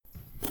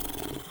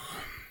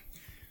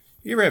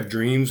You ever have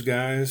dreams,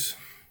 guys?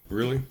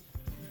 Really?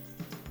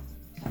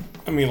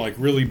 I mean, like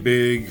really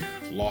big,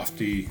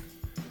 lofty,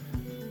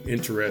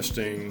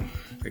 interesting,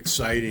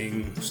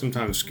 exciting,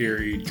 sometimes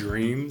scary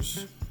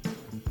dreams.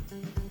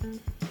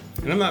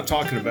 And I'm not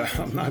talking about.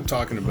 I'm not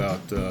talking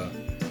about.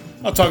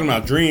 I'm not talking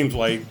about dreams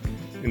like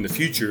in the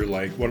future.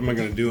 Like, what am I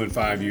going to do in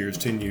 5 years,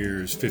 10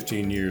 years,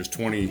 15 years,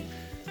 20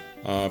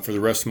 for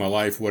the rest of my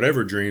life?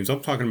 Whatever dreams.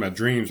 I'm talking about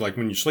dreams like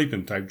when you're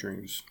sleeping type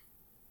dreams.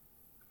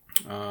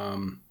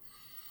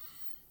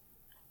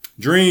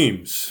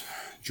 Dreams.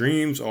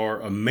 Dreams are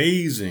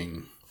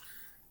amazing.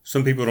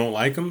 Some people don't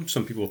like them.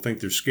 Some people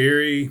think they're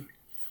scary.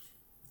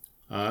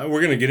 We're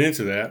going to get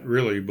into that,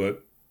 really,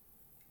 but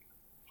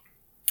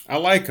I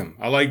like them.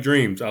 I like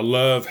dreams. I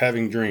love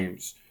having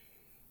dreams.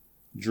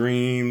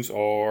 Dreams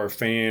are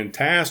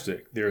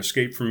fantastic. They're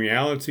escape from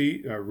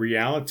reality.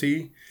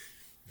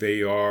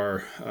 They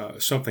are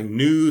something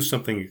new,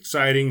 something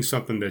exciting,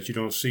 something that you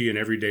don't see in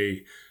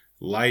everyday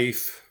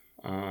life.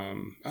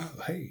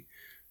 Hey,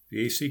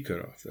 the AC cut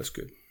off. That's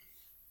good.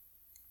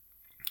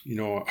 You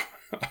know,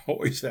 I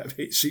always have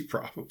AC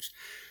problems.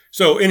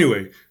 So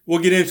anyway,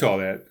 we'll get into all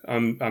that.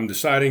 I'm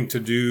deciding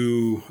to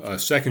do a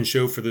second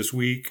show for this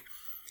week.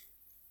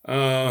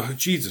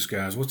 Jesus,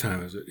 guys, what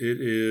time is it? It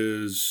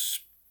is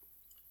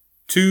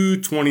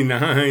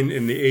 2:29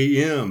 in the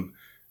a.m.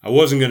 I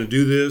wasn't going to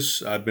do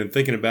this. I've been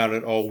thinking about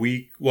it all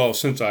week. Well,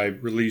 since I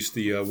released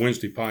the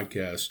Wednesday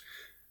podcast,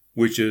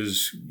 which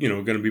is,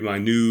 going to be my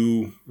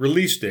new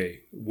release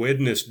day,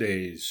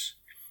 Wednesdays.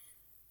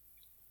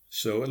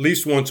 So at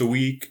least once a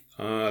week,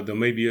 there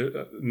may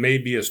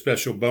be a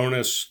special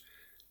bonus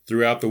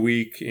throughout the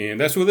week. And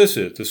that's what this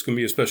is. This is going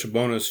to be a special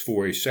bonus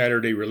for a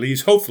Saturday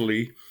release.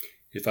 Hopefully,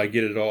 if I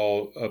get it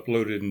all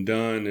uploaded and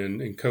done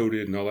and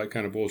coded and all that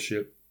kind of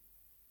bullshit.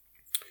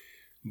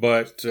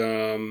 But,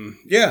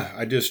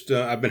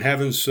 I've been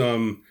having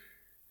some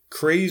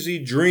crazy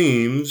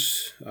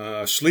dreams,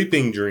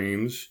 sleeping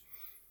dreams,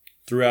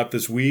 throughout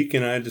this week,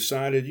 and I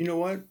decided, you know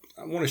what,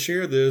 I want to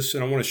share this,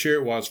 and I want to share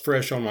it while it's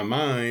fresh on my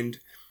mind,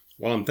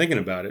 while I'm thinking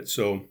about it.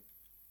 So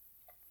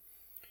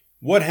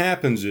what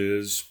happens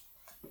is,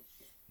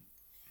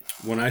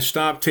 when I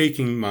stop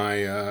taking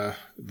my,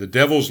 the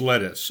devil's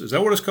lettuce, is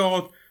that what it's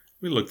called?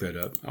 Let me look that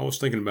up. I was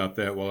thinking about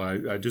that while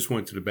I just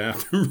went to the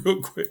bathroom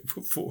real quick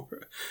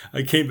before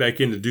I came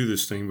back in to do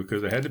this thing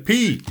because I had to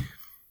pee.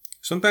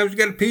 Sometimes you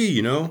got to pee,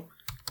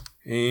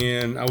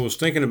 and I was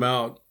thinking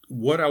about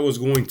what I was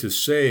going to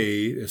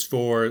say as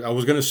far as I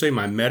was going to say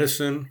my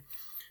medicine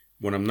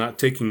when I'm not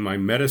taking my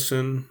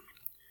medicine.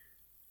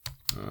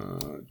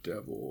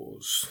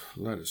 Devil's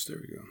lettuce. There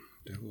we go.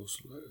 Devil's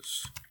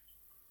lettuce.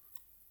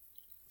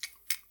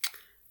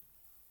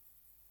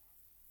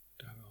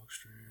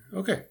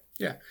 Okay.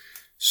 Yeah.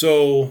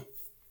 So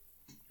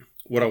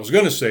what I was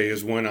going to say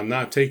is when I'm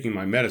not taking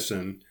my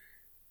medicine,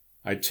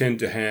 I tend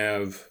to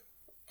have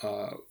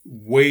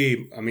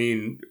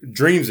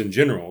dreams in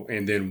general,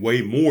 and then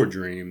way more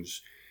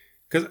dreams,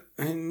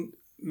 and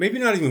maybe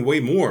not even way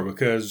more,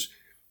 because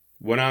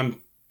when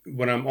I'm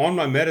on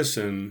my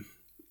medicine,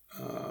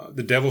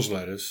 the devil's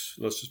lettuce,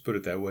 let's just put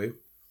it that way,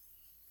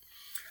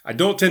 I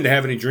don't tend to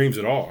have any dreams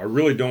at all. I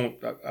really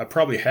don't. I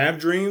probably have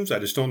dreams. I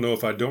just don't know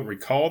if I don't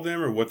recall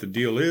them or what the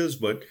deal is,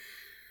 but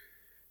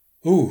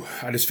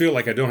I just feel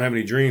like I don't have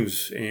any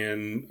dreams,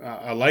 and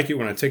I like it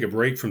when I take a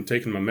break from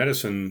taking my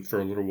medicine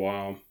for a little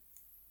while,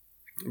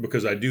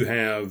 because I do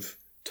have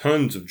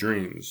tons of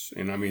dreams.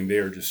 And I mean, they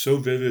are just so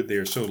vivid. They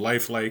are so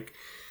lifelike.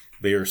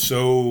 They are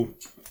so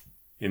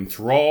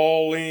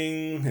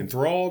enthralling.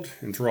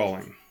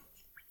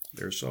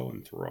 They're so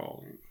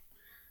enthralling.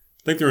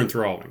 I think they're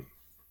enthralling.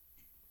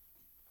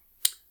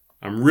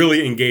 I'm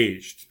really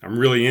engaged. I'm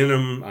really in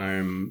them.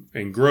 I'm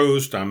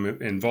engrossed. I'm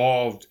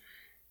involved.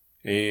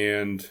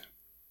 And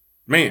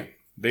man,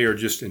 they are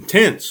just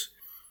intense.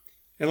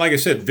 And like I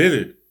said,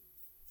 vivid.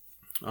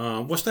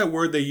 What's that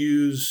word they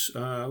use?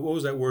 What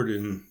was that word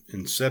in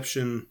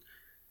Inception?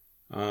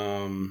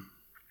 Not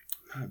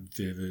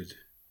vivid.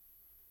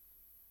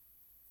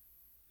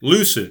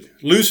 Lucid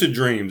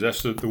dreams.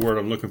 That's the word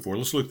I'm looking for.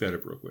 Let's look that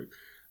up real quick.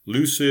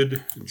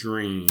 Lucid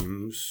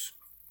dreams.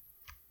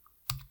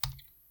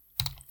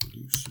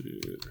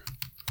 Lucid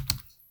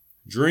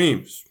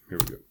dreams. Here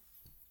we go.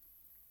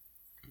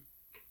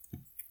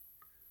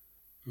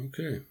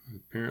 Okay.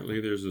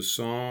 Apparently there's a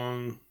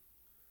song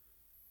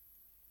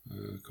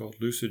called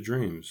Lucid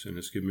Dreams, and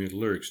it's giving me the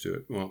lyrics to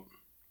it. Well,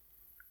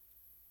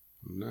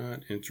 I'm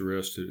not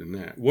interested in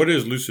that. What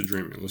is lucid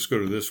dreaming? Let's go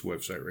to this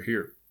website right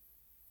here.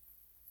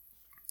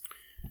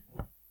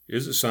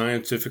 Is it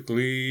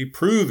scientifically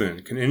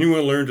proven? Can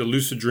anyone learn to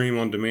lucid dream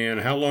on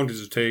demand? How long does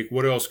it take?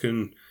 What else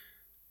can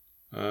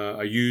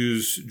I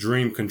use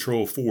dream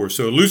control for?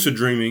 So lucid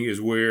dreaming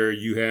is where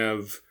you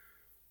have,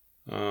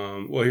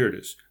 here it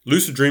is.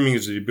 Lucid dreaming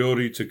is the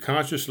ability to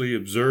consciously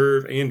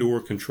observe and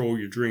or control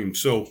your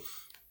dreams. So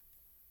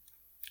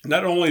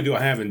not only do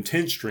I have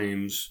intense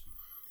dreams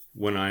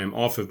when I am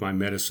off of my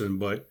medicine,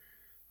 but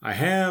I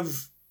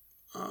have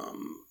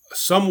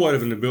somewhat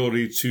of an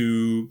ability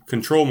to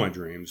control my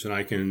dreams, and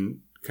I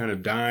can kind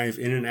of dive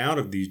in and out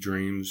of these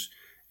dreams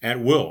at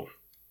will.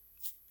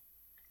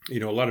 A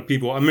lot of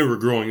people, I remember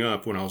growing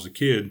up when I was a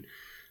kid,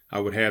 I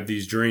would have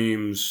these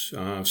dreams.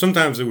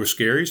 Sometimes they were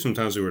scary.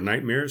 Sometimes they were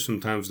nightmares.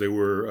 Sometimes they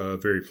were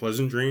very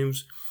pleasant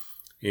dreams.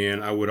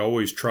 And I would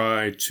always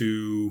try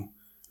to,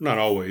 not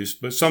always,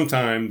 but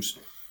sometimes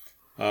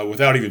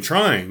without even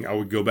trying, I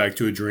would go back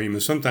to a dream.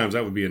 And sometimes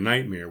that would be a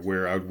nightmare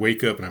where I would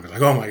wake up and I'd be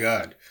like, oh my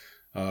God,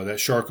 that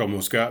shark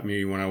almost got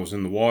me when I was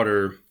in the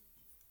water.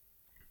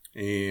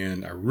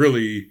 And I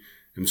really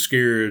am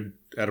scared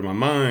out of my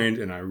mind.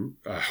 And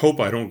I hope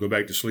I don't go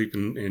back to sleep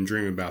and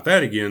dream about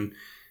that again.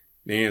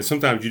 And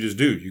sometimes you just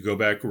do. You go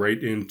back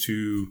right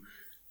into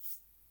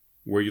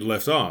where you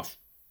left off.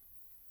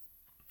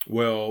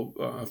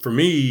 Well, for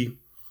me,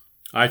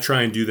 I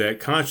try and do that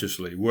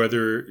consciously,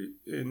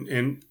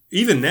 and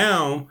even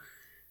now,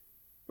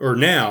 or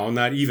now,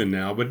 not even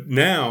now, but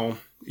now,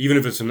 even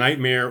if it's a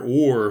nightmare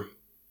or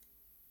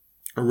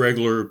a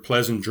regular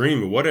pleasant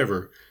dream or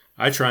whatever,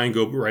 I try and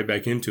go right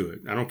back into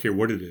it. I don't care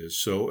what it is.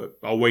 So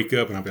I'll wake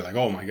up and I'll be like,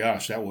 oh my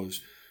gosh, that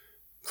was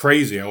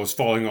crazy. I was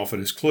falling off of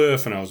this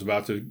cliff and I was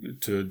about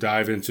to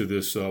dive into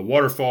this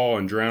waterfall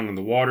and drown in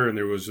the water, and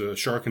there was a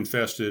shark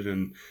infested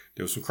and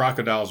there was some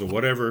crocodiles or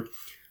whatever.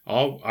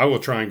 I will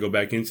try and go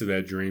back into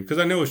that dream because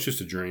I know it's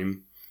just a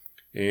dream,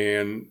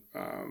 and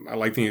I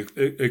like the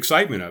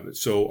excitement of it.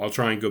 So I'll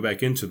try and go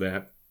back into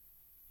that.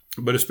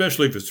 But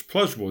especially if it's a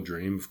pleasurable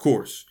dream, of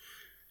course.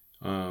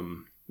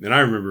 And I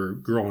remember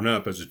growing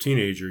up as a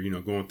teenager,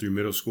 going through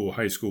middle school,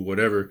 high school,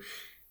 whatever,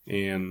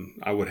 and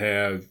I would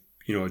have,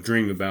 a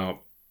dream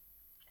about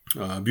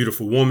a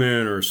beautiful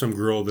woman or some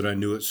girl that I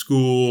knew at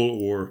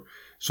school or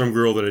some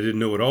girl that I didn't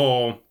know at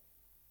all,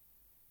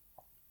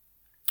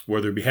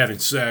 whether it be having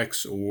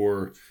sex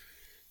or,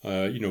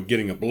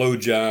 getting a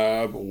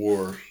blowjob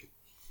or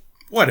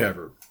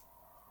whatever.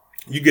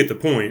 You get the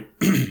point.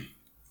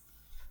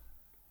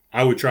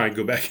 I would try and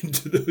go back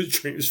into those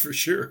dreams for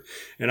sure.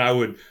 And I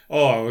would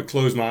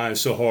close my eyes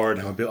so hard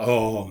and I would be,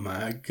 oh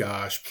my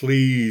gosh,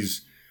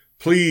 please,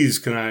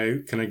 can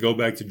I go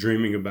back to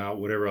dreaming about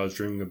whatever I was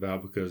dreaming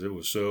about because it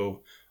was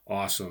so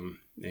awesome.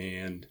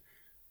 And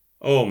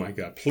oh my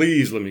God,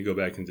 please let me go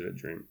back into that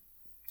dream.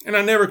 And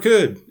I never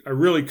could. I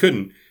really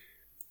couldn't.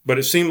 But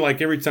it seemed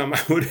like every time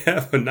I would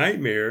have a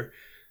nightmare,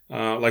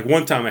 like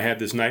one time I had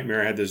this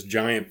nightmare, I had this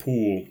giant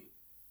pool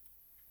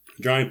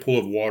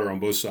of water on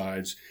both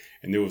sides.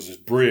 And there was this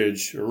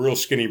bridge, a real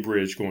skinny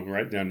bridge going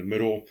right down the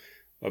middle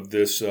of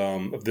this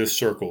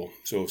circle.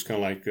 So it's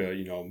kind of like,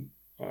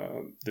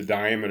 the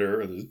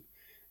diameter,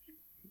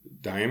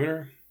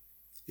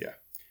 Yeah.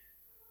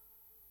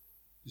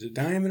 Is it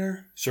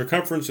diameter?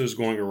 Circumference is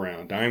going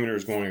around. Diameter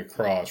is going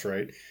across,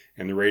 right?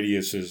 And the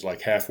radius is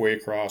like halfway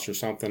across or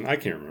something. I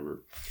can't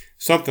remember.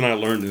 Something I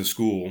learned in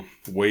school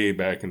way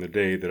back in the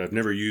day that I've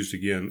never used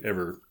again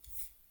ever.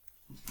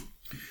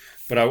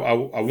 But I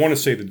want to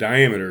say the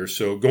diameter,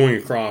 so going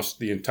across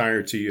the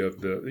entirety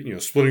of the,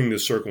 splitting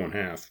this circle in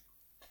half.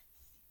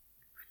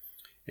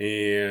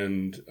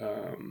 And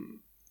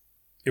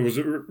it was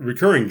a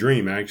recurring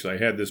dream, actually. I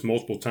had this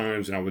multiple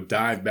times, and I would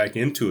dive back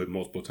into it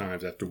multiple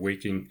times after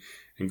waking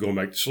and going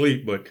back to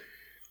sleep. But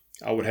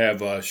I would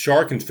have a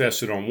shark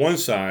infested on one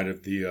side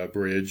of the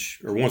bridge,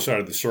 or one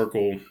side of the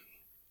circle,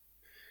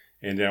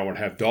 and then I would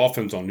have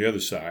dolphins on the other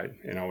side.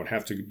 And I would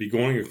have to be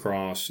going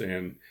across,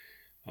 and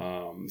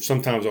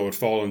sometimes I would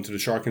fall into the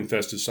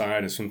shark-infested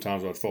side, and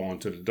sometimes I would fall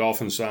into the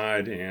dolphin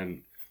side,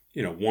 and,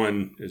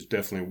 one is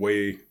definitely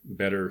way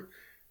better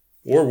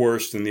or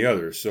worse than the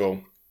other.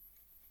 So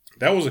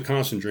that was a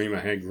constant dream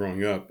I had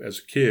growing up as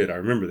a kid. I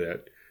remember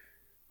that.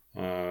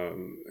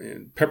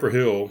 And Pepper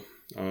Hill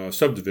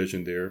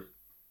subdivision there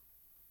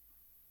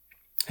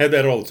had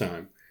that all the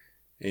time,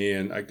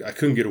 and I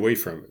couldn't get away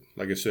from it.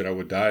 Like I said, I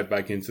would dive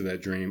back into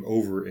that dream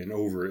over and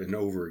over and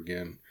over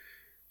again.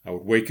 I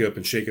would wake up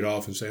and shake it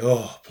off and say,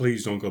 oh,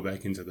 please don't go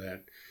back into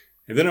that.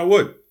 And then I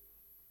would.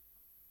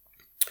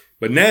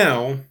 But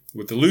now,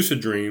 with the lucid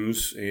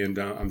dreams, and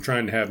I'm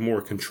trying to have more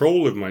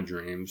control of my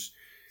dreams,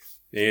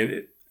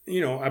 and,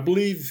 I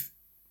believe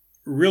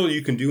really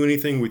you can do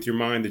anything with your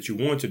mind that you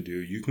want to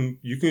do. You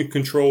can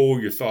control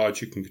your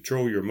thoughts. You can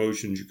control your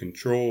emotions. You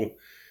control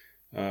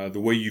the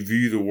way you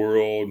view the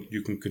world.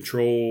 You can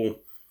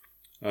control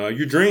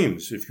your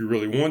dreams if you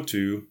really want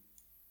to.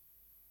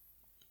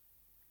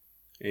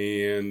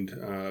 And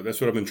that's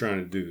what I've been trying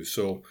to do.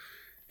 So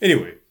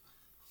anyway,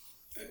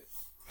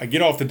 I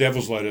get off the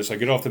devil's lettuce, I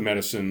get off the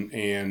medicine,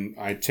 and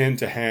I tend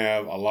to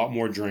have a lot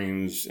more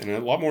dreams and a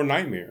lot more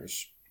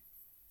nightmares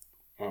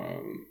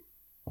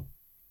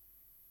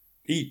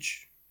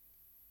each,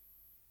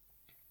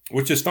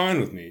 which is fine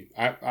with me.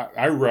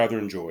 I rather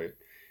enjoy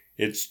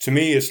it. To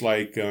me, it's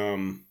like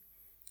going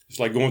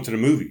to the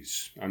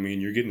movies. I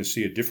mean, you're getting to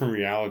see a different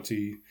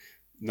reality.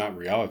 Not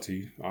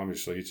reality,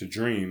 obviously. It's a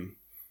dream.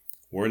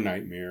 Or a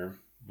nightmare,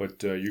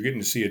 but you're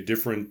getting to see a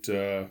different,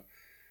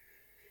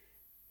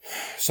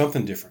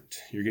 something different.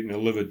 You're getting to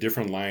live a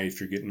different life.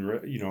 You're getting,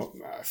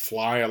 I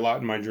fly a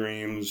lot in my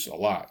dreams, a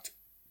lot.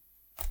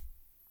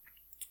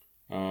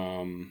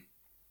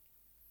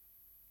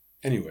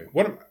 Anyway,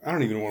 I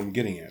don't even know what I'm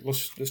getting at.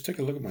 Let's take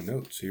a look at my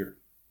notes here.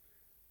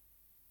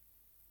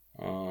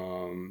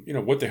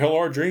 What the hell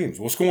are dreams?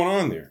 What's going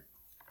on there?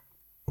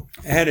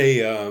 I had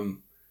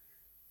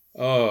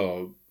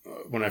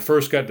when I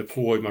first got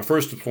deployed, my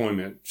first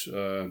deployment,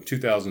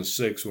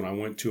 2006, when I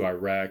went to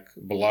Iraq,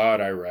 Balad,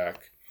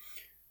 Iraq.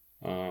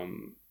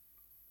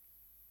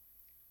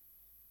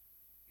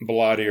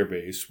 Balad Air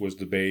Base was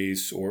the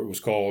base, or it was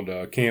called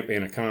Camp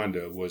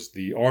Anaconda, was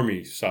the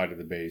Army side of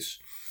the base.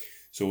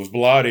 So it was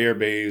Balad Air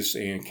Base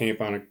and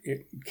Camp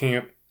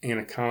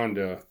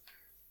Anaconda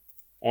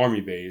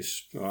Army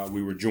Base.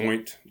 We were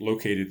joint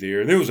located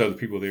there. There was other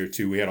people there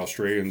too. We had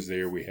Australians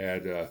there. We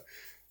had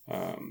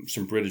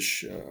some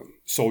British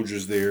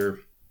soldiers there.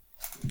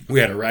 We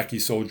had Iraqi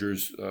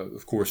soldiers,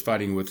 of course,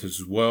 fighting with us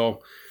as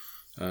well.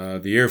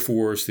 The Air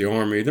Force, the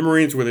Army, the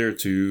Marines were there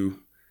too.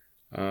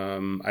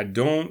 I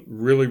don't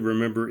really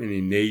remember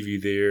any Navy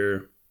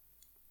there.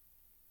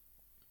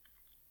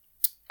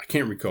 I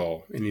can't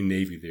recall any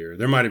Navy there.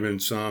 There might have been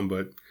some,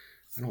 but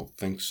I don't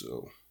think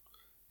so.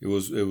 It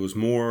was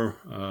more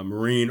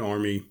Marine,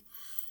 Army.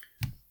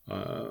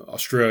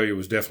 Australia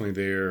was definitely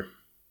there.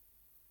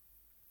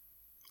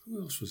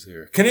 Who else was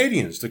there?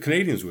 Canadians. The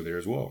Canadians were there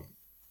as well.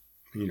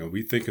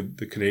 We think of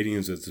the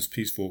Canadians as this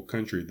peaceful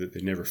country that they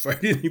never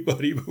fight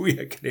anybody, but we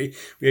had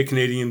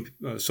Canadian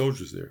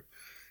soldiers there,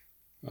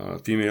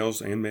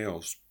 females and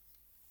males,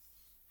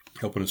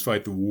 helping us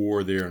fight the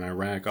war there in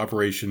Iraq.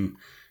 Operation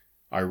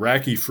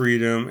Iraqi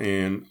Freedom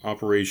and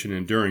Operation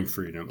Enduring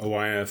Freedom,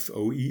 OIF.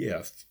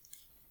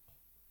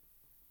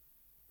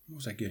 What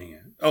was I getting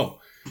at?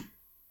 Oh,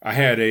 I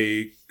had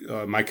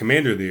my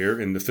commander there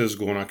in the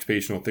physical and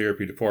occupational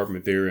therapy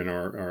department there in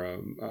our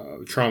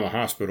trauma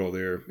hospital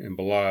there in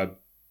Balad.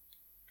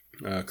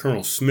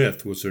 Colonel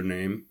Smith was her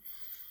name.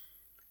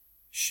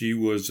 She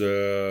was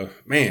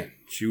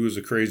she was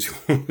a crazy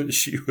woman.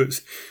 She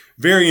was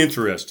very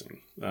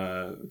interesting.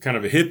 Kind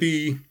of a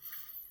hippie,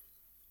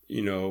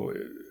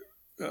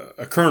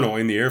 a colonel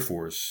in the Air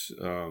Force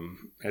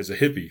as a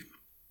hippie.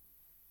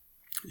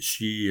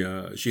 She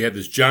had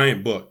this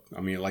giant book.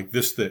 I mean, like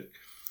this thick.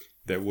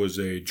 That was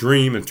a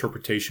dream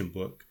interpretation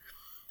book.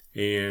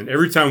 And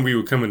every time we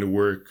would come into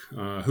work,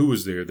 who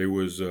was there? There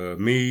was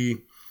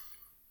me,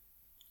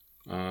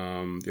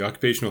 the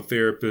occupational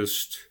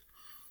therapist.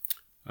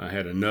 I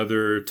had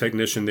another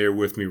technician there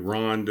with me,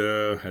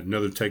 Rhonda. Had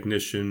another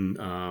technician.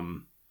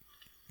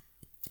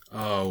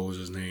 What was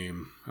his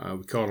name?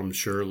 We called him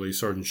Shirley,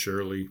 Sergeant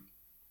Shirley.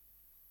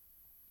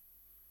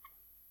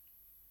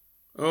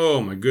 Oh,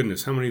 my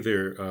goodness. How many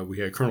there? We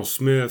had Colonel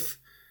Smith.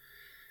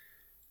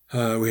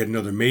 We had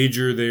another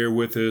major there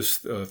with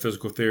us, a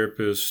physical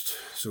therapist.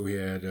 So we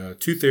had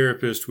two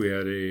therapists. We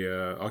had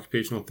a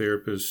occupational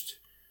therapist,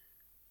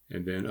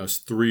 and then us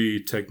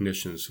three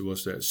technicians. So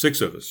what's that?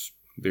 6 of us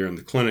there in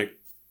the clinic.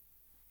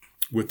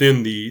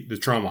 Within the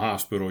trauma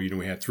hospital,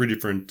 we had 3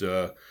 different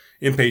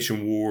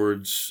inpatient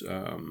wards,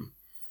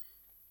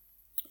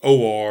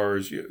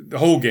 ORs, the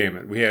whole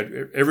gamut. We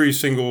had every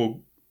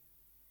single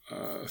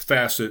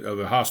facet of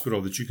a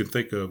hospital that you can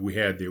think of. We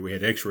had there. We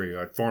had X-ray, we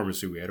had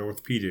pharmacy, we had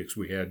orthopedics,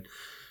 we had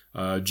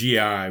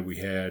GI, we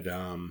had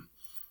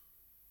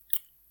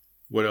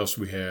what else?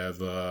 We have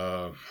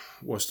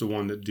what's the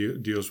one that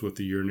deals with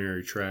the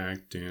urinary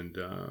tract and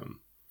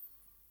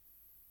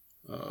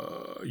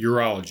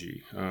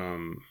urology,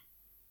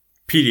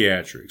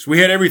 pediatrics. We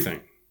had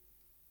everything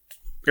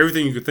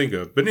you could think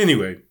of. But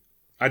anyway,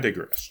 I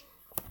digress.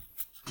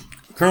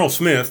 Colonel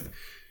Smith.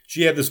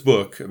 She had this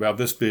book about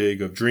this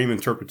big of dream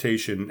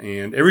interpretation,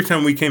 and every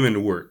time we came into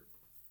work,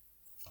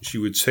 she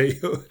would say,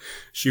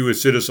 she would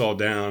sit us all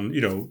down,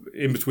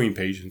 in between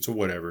patients or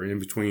whatever, in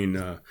between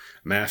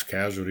mass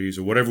casualties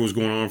or whatever was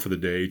going on for the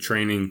day,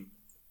 training,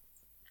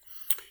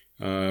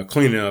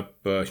 cleaning up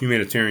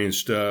humanitarian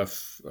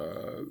stuff,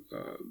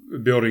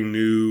 building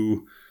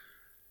new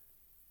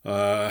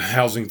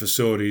housing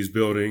facilities,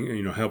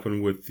 building,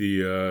 helping with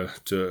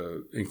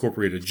to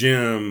incorporate a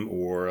gym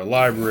or a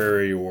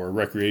library or a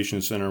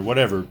recreation center,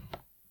 whatever.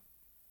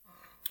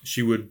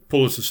 She would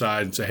pull us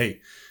aside and say, "Hey,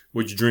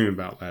 what'd you dream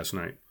about last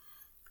night?"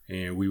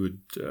 And we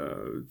would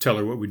tell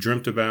her what we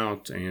dreamt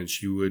about, and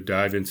she would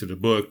dive into the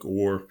book,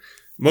 or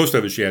most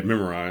of it she had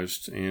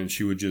memorized, and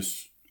she would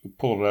just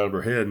pull it out of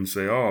her head and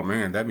say, "Oh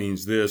man, that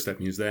means this,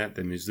 that means that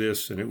means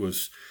this," and it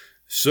was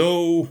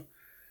so.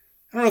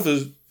 I don't know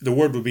if the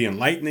word would be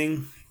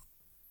enlightening,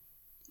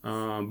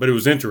 but it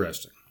was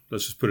interesting.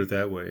 Let's just put it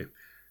that way.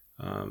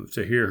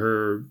 To hear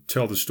her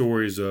tell the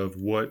stories of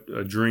what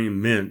a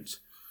dream meant,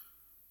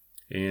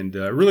 and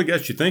it really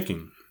got you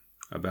thinking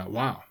about,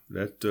 wow,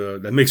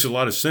 that makes a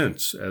lot of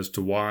sense as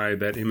to why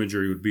that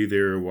imagery would be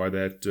there, why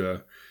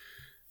that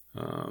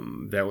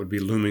would be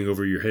looming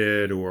over your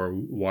head, or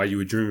why you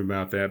would dream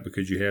about that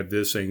because you had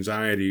this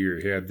anxiety or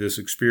you had this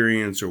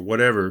experience or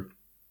whatever.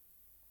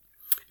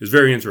 It's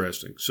very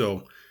interesting.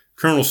 So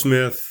Colonel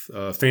Smith,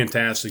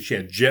 fantastic. She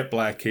had jet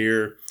black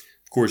hair.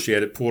 Of course, she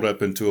had it pulled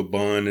up into a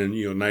bun and,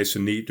 nice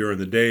and neat during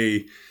the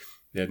day.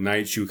 At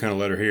night, she would kind of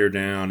let her hair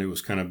down. It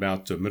was kind of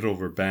about the middle of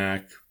her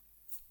back.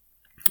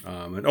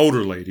 an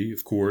older lady,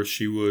 of course.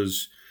 She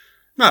was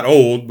not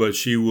old, but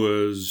she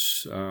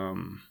was,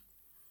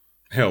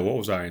 what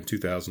was I in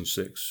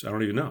 2006? I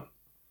don't even know.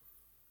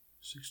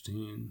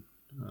 16.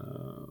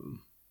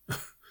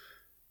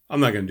 I'm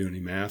not going to do any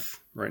math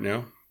right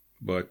now,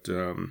 but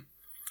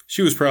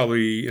she was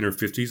probably in her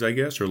 50s, I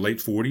guess, or late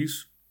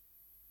 40s.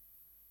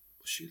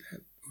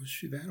 Was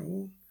she that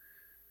old?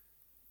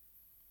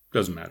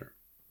 Doesn't matter.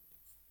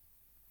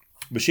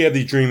 But she had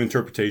these dream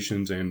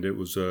interpretations, and it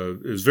was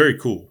very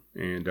cool.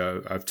 And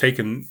I've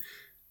taken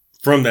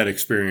from that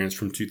experience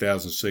from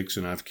 2006,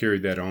 and I've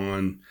carried that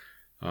on.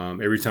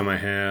 Every time I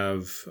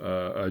have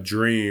a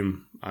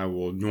dream, I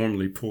will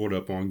normally pull it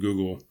up on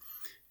Google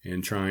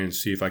and try and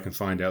see if I can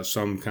find out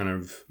some kind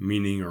of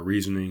meaning or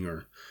reasoning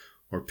or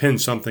pin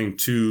something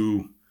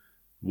to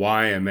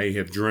why I may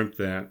have dreamt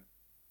that.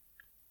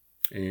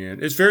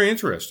 And it's very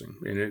interesting.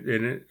 And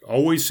it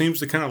always seems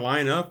to kind of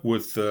line up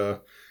with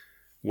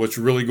what's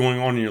really going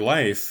on in your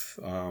life.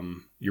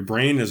 Your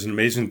brain is an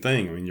amazing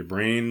thing. I mean, your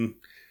brain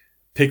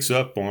picks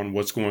up on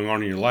what's going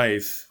on in your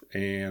life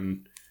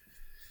and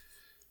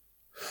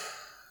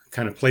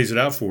kind of plays it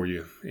out for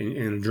you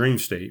in a dream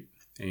state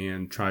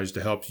and tries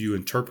to help you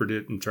interpret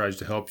it and tries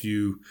to help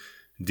you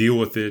deal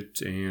with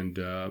it and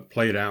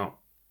play it out.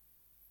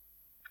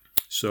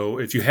 So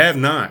if you have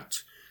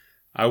not,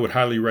 I would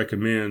highly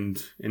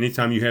recommend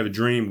anytime you have a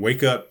dream,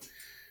 wake up.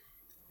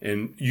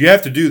 And you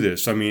have to do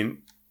this. I mean,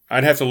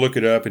 I'd have to look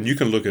it up, and you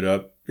can look it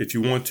up if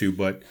you want to,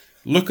 but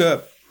look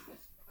up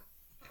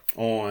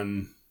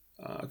on,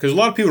 because a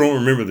lot of people don't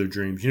remember their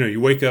dreams.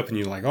 You wake up and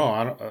you're like,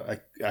 oh,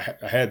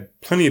 I had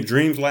plenty of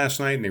dreams last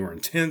night and they were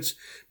intense,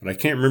 but I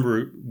can't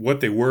remember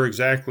what they were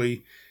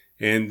exactly.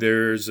 And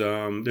there's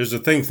a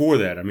thing for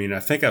that. I mean, I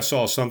think I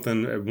saw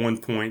something at one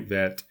point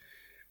that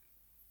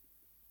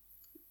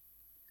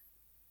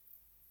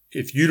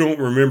if you don't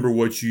remember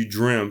what you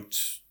dreamt,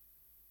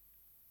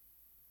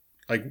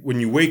 like when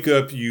you wake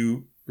up,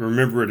 you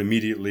remember it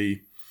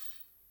immediately,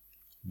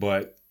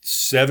 but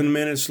 7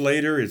 minutes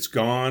later, it's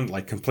gone,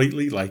 like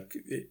completely, like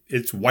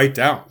it's wiped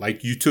out.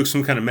 Like you took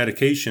some kind of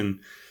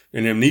medication,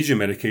 an amnesia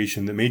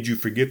medication that made you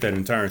forget that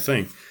entire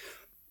thing.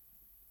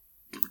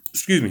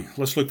 Excuse me.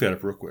 Let's look that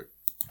up real quick.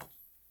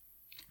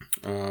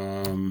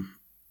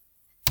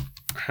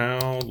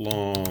 How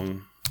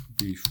long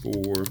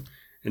before...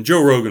 And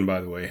Joe Rogan,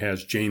 by the way,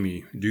 has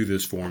Jamie do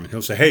this for him. And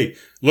he'll say, hey,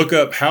 look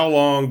up how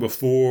long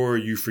before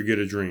you forget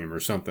a dream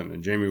or something.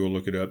 And Jamie will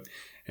look it up.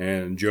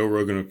 And Joe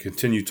Rogan will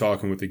continue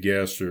talking with the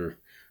guest or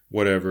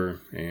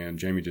whatever. And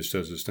Jamie just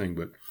does his thing.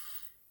 But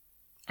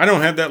I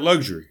don't have that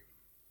luxury.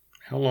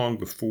 How long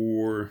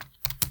before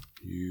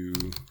you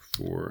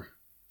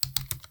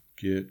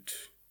forget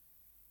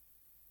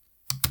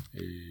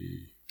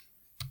a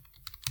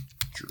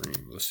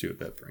dream? Let's see what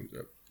that brings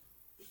up.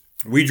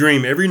 We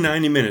dream every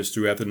 90 minutes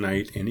throughout the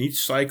night, and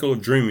each cycle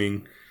of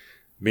dreaming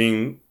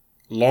being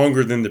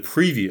longer than the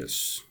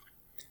previous.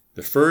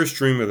 The first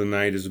dream of the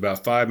night is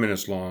about 5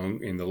 minutes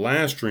long, and the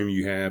last dream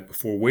you have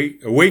before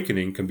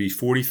awakening can be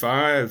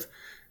 45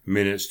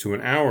 minutes to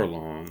an hour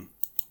long.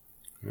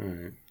 All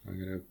right, I'm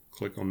going to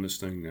click on this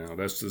thing now.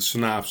 That's the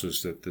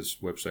synopsis that this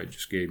website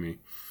just gave me.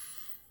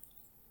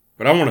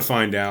 But I want to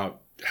find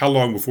out how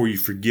long before you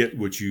forget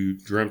what you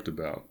dreamt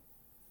about.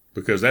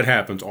 Because that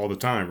happens all the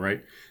time,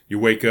 right? You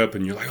wake up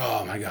and you're like,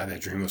 oh my God,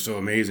 that dream was so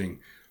amazing.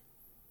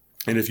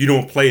 And if you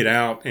don't play it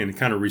out and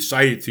kind of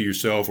recite it to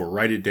yourself or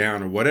write it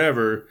down or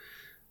whatever,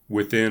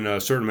 within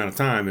a certain amount of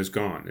time, it's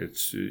gone.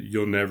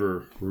 You'll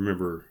never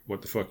remember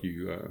what the fuck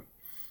you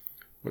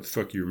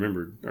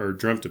remembered or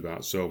dreamt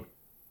about. So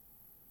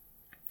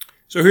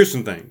here's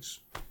some things.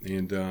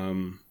 And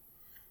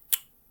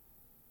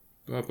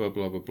blah, blah,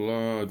 blah, blah,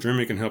 blah.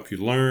 Dreaming can help you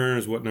learn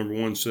is what number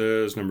 1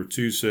 says. Number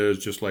 2 says,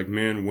 just like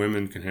men,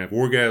 women can have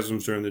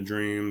orgasms during their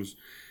dreams.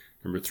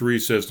 Number 3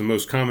 says, the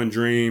most common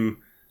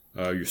dream,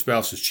 your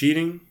spouse is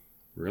cheating.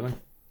 Really?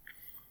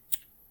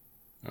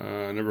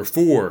 Number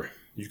 4,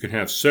 you can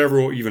have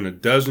several, even a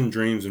dozen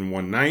dreams in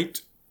one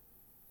night.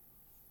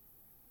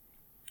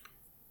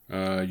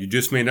 You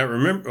just may not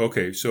remember.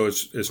 Okay, so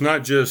it's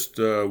not just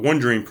one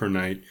dream per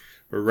night,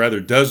 but rather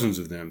dozens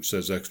of them,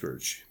 says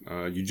experts.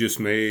 You just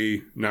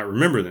may not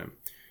remember them.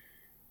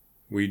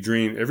 We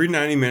dream every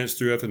 90 minutes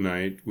throughout the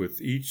night,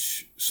 with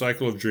each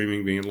cycle of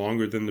dreaming being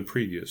longer than the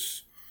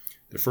previous.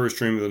 The first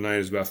dream of the night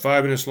is about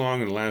 5 minutes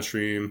long, and the last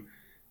dream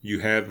you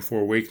have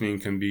before awakening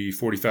can be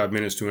 45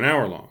 minutes to an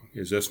hour long. It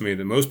is estimated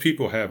that most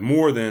people have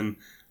more than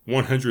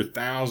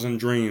 100,000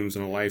 dreams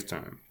in a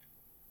lifetime.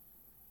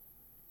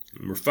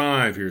 Number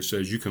 5 here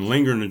says you can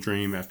linger in a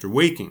dream after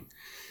waking.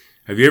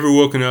 Have you ever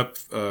woken up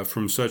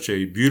from such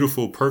a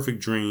beautiful, perfect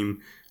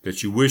dream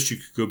that you wish you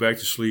could go back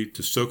to sleep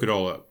to soak it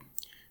all up?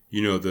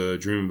 You know, the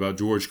dream about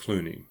George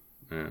Clooney.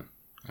 I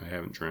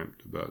haven't dreamt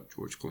about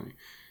George Clooney.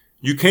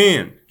 You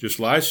can. Just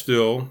lie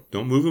still,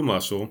 don't move a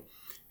muscle,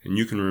 and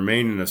you can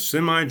remain in a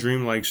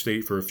semi-dreamlike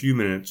state for a few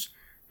minutes.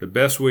 The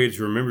best way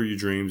to remember your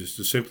dreams is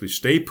to simply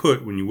stay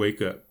put when you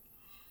wake up.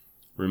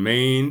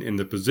 Remain in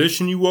the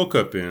position you woke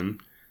up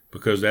in,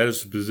 because that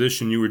is the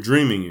position you were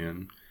dreaming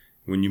in,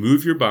 When you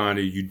move your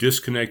body, you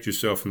disconnect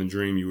yourself from the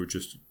dream you were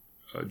just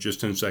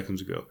 10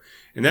 seconds ago.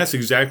 And that's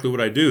exactly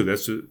what I do.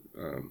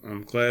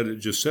 I'm glad it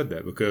just said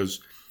that, because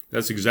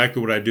that's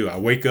exactly what I do. I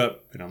wake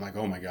up and I'm like,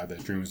 oh my God,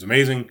 that dream is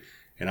amazing.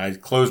 And I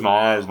close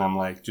my eyes and I'm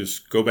like,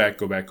 just go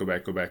back.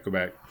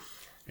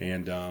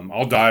 And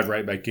I'll dive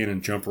right back in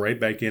and jump right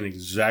back in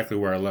exactly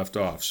where I left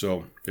off.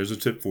 So there's a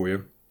tip for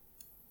you.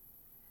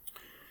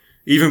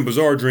 Even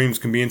bizarre dreams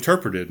can be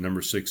interpreted,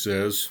 number 6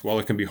 says. While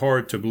it can be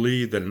hard to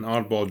believe that an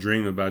oddball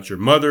dream about your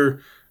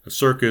mother, a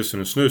circus,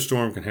 and a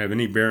snowstorm can have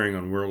any bearing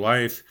on real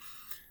life,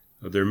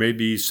 there may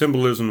be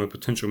symbolism and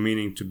potential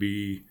meaning to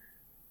be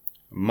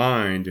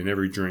mined in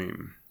every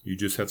dream. You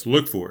just have to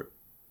look for it.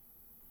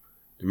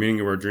 The meaning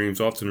of our dreams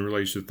often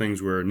relates to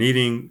things we're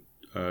needing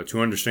to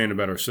understand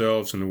about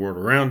ourselves and the world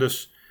around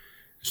us.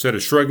 Instead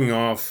of shrugging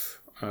off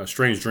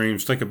strange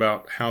dreams, think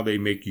about how they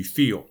make you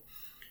feel.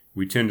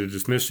 We tend to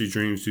dismiss these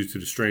dreams due to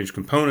the strange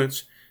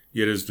components,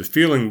 yet it's the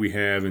feeling we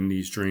have in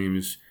these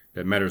dreams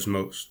that matters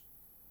most.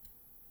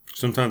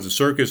 Sometimes a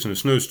circus and a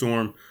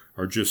snowstorm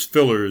are just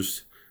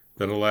fillers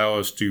that allow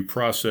us to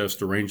process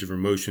the range of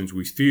emotions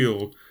we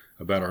feel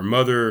about our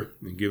mother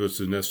and give us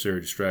the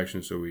necessary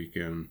distraction so we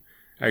can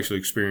actually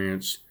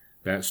experience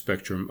that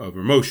spectrum of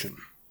emotion.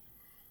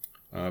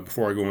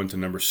 Before I go into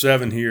number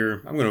 7 here,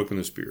 I'm going to open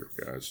this beer,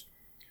 guys.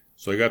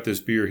 So I got this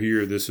beer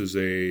here. This is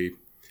a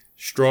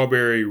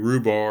strawberry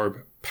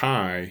rhubarb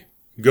pie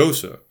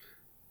Gosa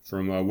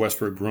from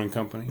Westbrook Brewing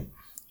Company.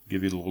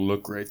 Give you a little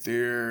look right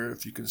there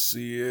if you can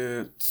see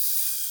it.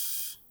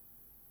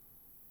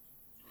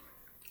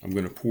 I'm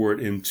going to pour it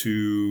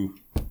into,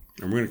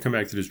 and we're going to come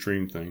back to this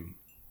dream thing.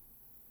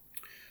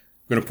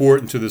 I'm going to pour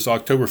it into this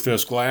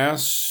Oktoberfest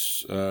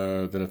glass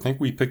that I think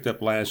we picked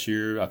up last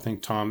year. I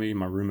think Tommy,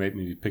 my roommate,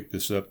 maybe picked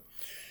this up.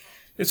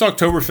 It's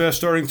Oktoberfest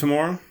starting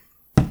tomorrow.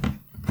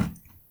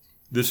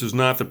 This is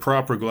not the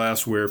proper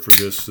glassware for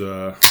this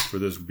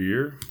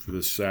beer, for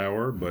this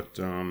sour, but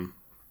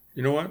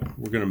you know what?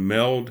 We're going to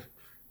meld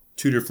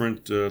two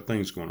different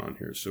things going on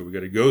here. So we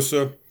got a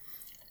Gosa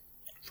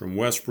from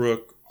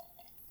Westbrook.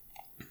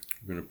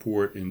 We're going to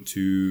pour it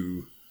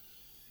into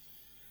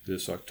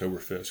this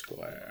Oktoberfest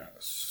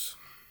glass.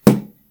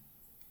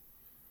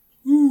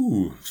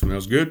 Ooh,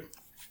 smells good.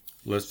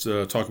 Let's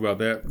talk about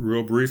that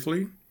real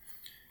briefly.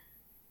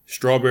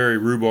 Strawberry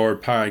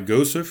rhubarb pie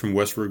Gosa from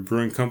Westbrook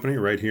Brewing Company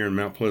right here in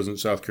Mount Pleasant,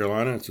 South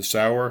Carolina. It's a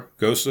sour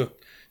Gosa.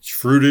 It's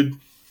fruited,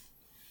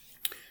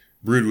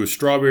 brewed with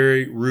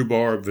strawberry,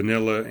 rhubarb,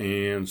 vanilla,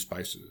 and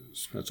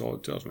spices. That's all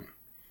it tells me.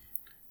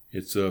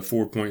 It's a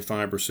 4.5%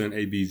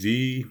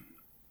 ABV.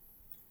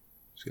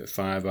 It's got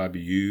 5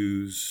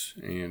 IBUs,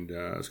 and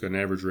it's got an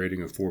average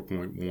rating of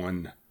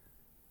 4.19.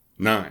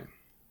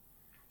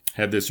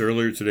 Had this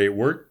earlier today at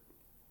work.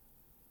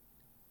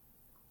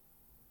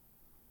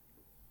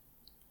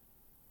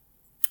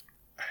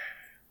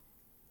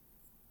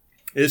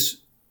 It's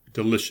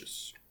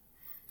delicious.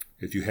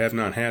 If you have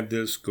not had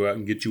this, go out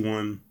and get you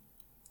one.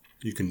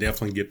 You can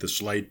definitely get the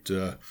slight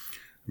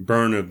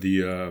burn of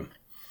the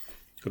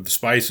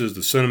spices,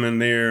 the cinnamon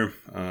there.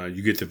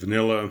 You get the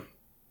vanilla,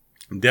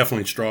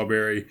 definitely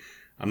strawberry.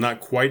 I'm not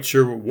quite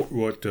sure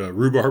what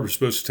rhubarb is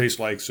supposed to taste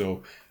like,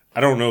 so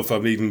I don't know if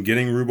I'm even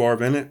getting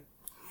rhubarb in it.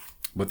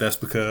 But that's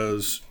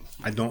because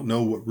I don't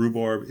know what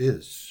rhubarb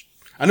is.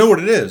 I know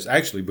what it is,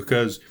 actually,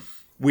 because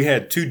we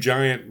had 2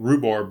 giant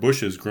rhubarb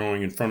bushes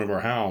growing in front of our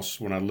house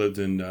when I lived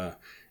in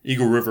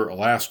Eagle River,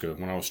 Alaska,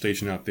 when I was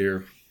stationed out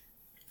there.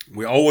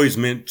 We always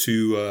meant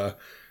to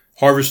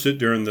harvest it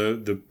during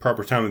the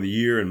proper time of the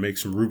year and make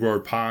some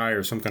rhubarb pie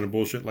or some kind of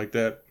bullshit like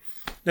that.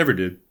 Never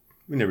did.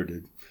 We never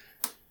did.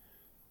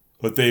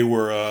 But they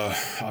were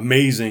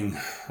amazing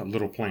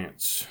little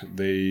plants.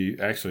 They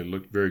actually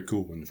looked very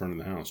cool in the front of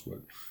the house,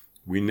 but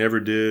we never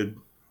did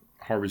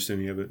harvest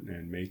any of it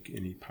and make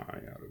any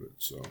pie out of it.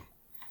 So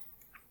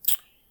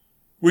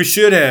we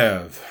should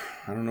have.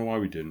 I don't know why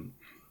we didn't.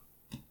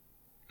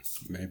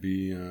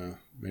 Maybe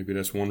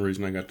that's one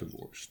reason I got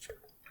divorced.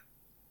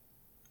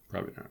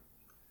 Probably not.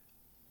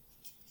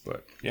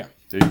 But yeah,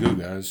 there you go,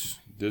 guys.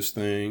 This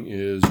thing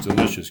is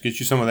delicious. Get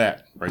you some of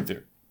that right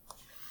there.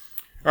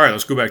 All right,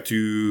 let's go back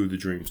to the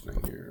dreams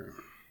thing here.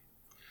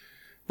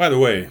 By the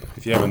way,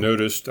 if you haven't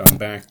noticed, I'm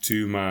back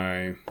to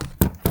my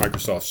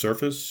Microsoft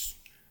Surface.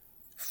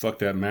 Fuck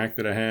that Mac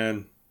that I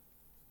had.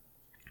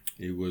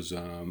 It was,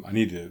 I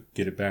need to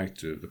get it back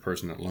to the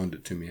person that loaned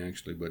it to me,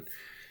 actually. But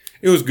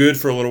it was good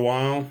for a little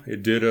while.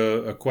 It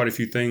did quite a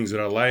few things that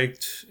I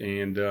liked.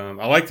 And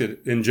I liked it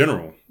in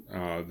general.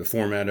 The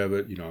format of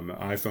it. You know, I'm an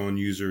iPhone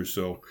user,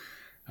 so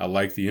I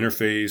liked the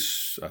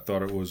interface. I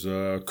thought it was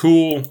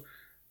cool.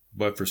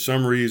 But for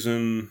some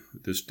reason,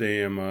 this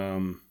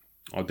damn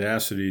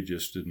Audacity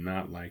just did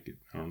not like it.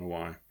 I don't know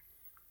why.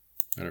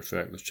 Matter of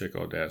fact, let's check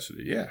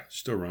Audacity. Yeah,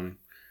 still running.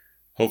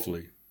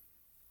 Hopefully.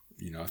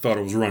 You know, I thought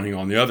it was running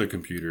on the other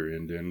computer,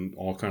 and then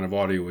all kind of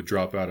audio would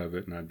drop out of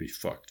it, and I'd be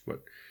fucked.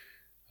 But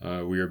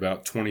we are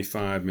about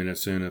 25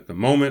 minutes in at the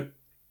moment.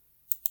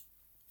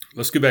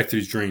 Let's get back to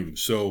these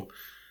dreams. So,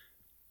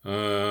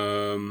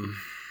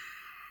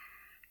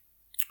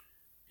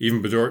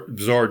 Even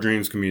bizarre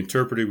dreams can be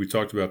interpreted. We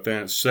talked about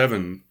that.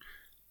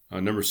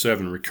 Number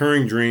 7,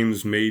 recurring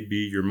dreams may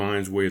be your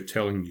mind's way of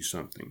telling you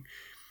something.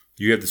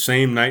 You have the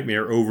same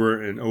nightmare over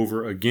and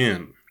over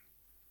again.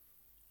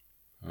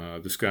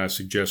 This guy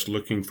suggests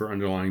looking for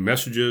underlying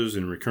messages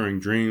in recurring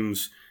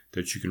dreams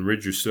that you can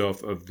rid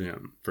yourself of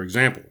them. For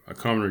example, a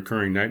common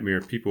recurring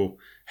nightmare people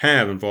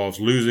have involves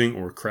losing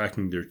or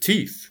cracking their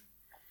teeth.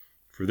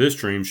 For this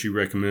dream, she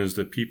recommends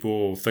that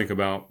people think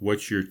about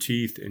what your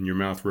teeth and your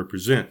mouth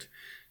represent.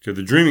 To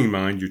the dreaming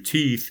mind, your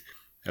teeth,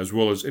 as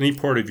well as any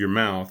part of your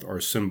mouth, are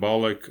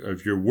symbolic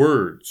of your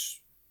words.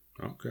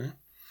 Okay.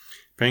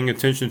 Paying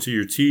attention to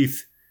your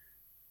teeth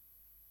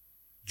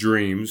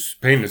dreams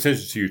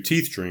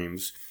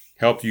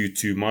help you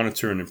to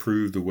monitor and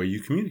improve the way you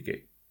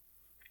communicate.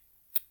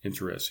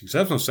 Interesting. So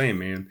that's what I'm saying,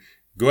 man.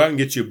 Go out and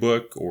get you a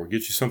book or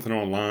get you something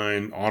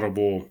online,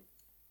 Audible,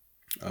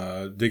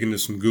 dig into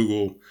some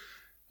Google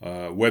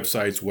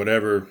websites,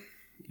 whatever.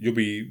 You'll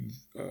be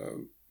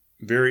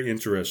very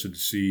interested to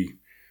see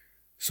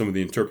some of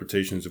the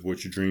interpretations of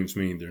what your dreams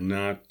mean. They're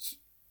not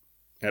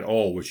at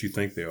all what you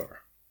think they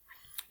are.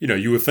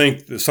 You would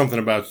think that something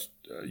about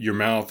your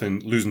mouth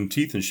and losing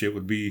teeth and shit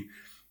would be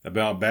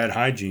about bad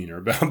hygiene or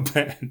about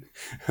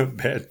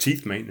bad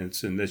teeth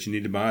maintenance, and that you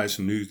need to buy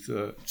some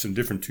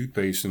different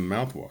toothpaste and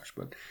mouthwash.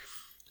 But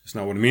that's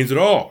not what it means at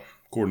all,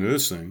 according to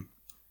this thing.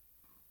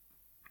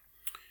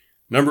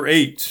 Number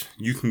 8,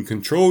 you can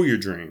control your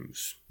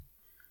dreams.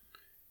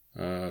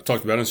 I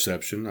talked about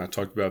inception. I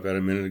talked about that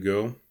a minute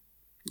ago.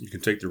 You can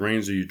take the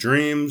reins of your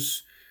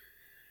dreams.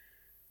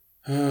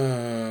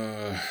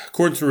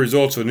 According to the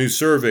results of a new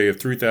survey of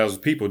 3,000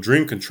 people,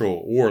 dream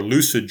control or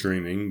lucid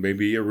dreaming may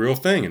be a real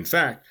thing. In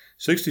fact,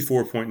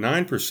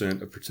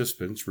 64.9% of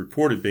participants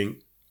reported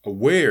being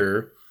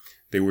aware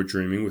they were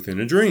dreaming within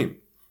a dream.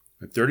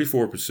 And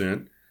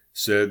 34%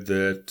 said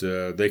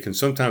that they can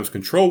sometimes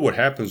control what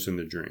happens in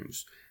their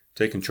dreams.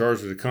 Taking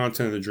charge of the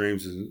content of the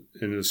dreams isn't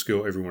a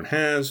skill everyone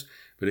has,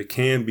 but it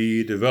can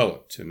be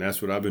developed. And that's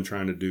what I've been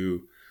trying to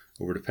do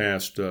over the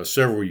past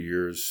several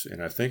years,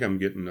 and I think I'm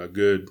getting a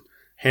good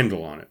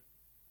handle on it.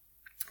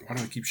 Why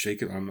do I keep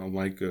shaking? I'm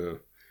like a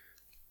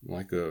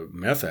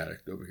meth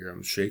addict over here.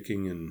 I'm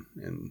shaking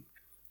and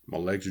my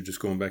legs are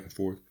just going back and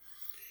forth.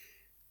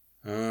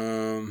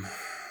 Where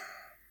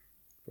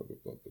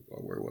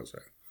was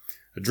I?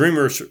 A dream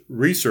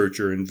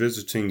researcher and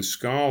visiting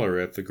scholar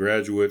at the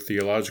Graduate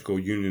Theological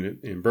Union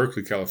in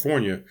Berkeley,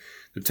 California,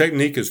 the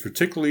technique is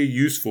particularly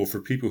useful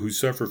for people who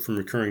suffer from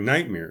recurring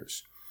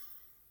nightmares.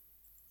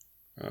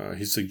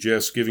 He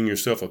suggests giving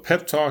yourself a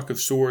pep talk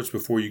of sorts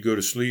before you go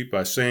to sleep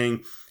by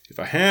saying, if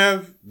I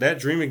have that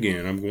dream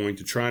again, I'm going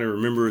to try to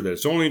remember that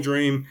it's only a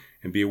dream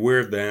and be aware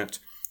of that.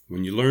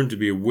 When you learn to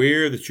be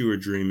aware that you are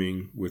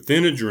dreaming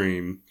within a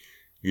dream,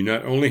 you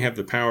not only have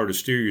the power to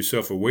steer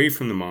yourself away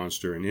from the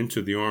monster and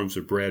into the arms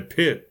of Brad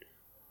Pitt.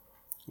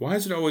 Why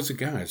is it always the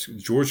guys?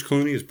 George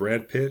Clooney is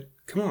Brad Pitt?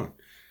 Come on.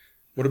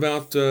 What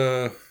about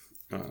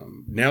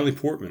Natalie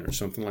Portman or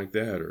something like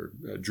that, or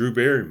Drew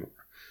Barrymore?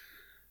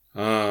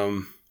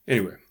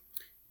 Anyway,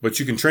 but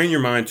you can train your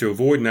mind to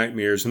avoid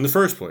nightmares in the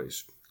first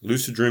place.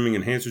 Lucid dreaming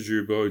enhances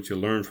your ability to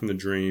learn from the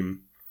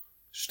dream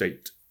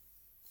state.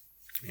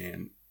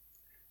 And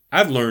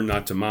I've learned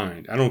not to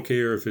mind. I don't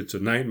care if it's a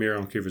nightmare. I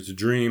don't care if it's a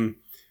dream.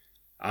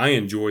 I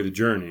enjoy the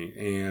journey.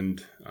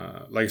 And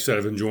like I said,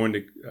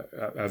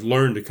 I've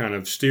learned to kind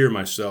of steer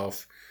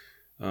myself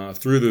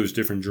through those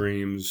different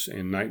dreams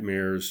and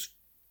nightmares.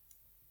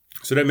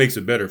 So that makes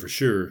it better for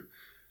sure.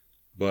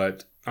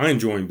 But I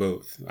enjoy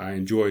both. I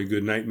enjoy a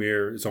good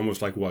nightmare. It's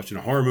almost like watching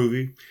a horror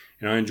movie.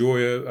 And I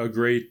enjoy a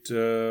great,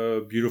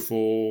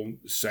 beautiful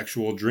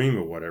sexual dream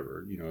or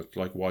whatever. It's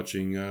like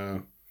watching,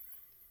 I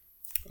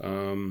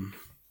don't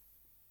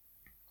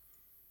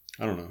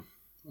know.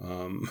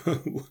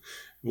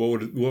 What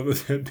would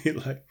that be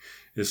like?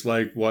 It's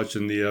like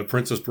watching the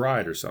Princess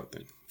Bride or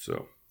something.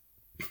 So,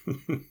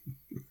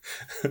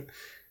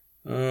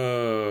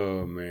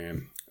 oh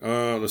man.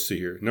 Let's see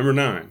here. Number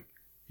 9.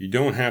 You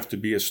don't have to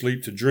be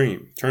asleep to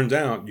dream. Turns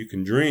out you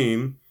can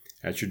dream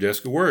at your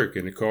desk at work,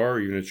 in the car, or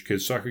even at your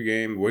kid's soccer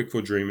game.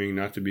 Wakeful dreaming,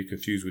 not to be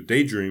confused with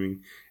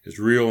daydreaming, is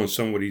real and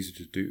somewhat easy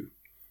to do.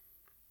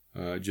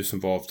 It just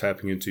involves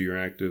tapping into your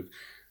active.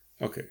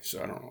 Okay,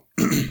 so I don't know.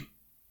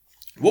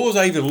 What was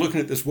I even looking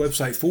at this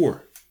website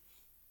for?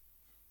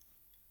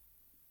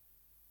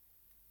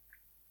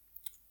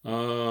 I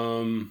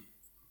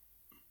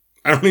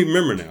don't even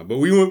remember now, but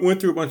we went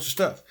through a bunch of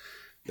stuff.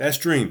 That's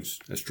dreams.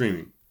 That's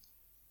dreaming.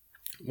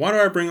 Why do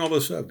I bring all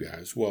this up,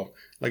 guys? Well,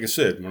 like I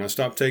said, when I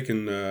stop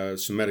taking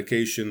some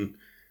medication,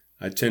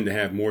 I tend to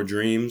have more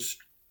dreams.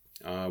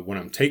 When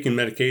I'm taking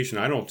medication,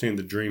 I don't tend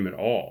to dream at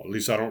all. At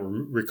least I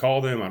don't recall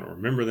them. I don't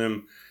remember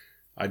them.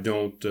 I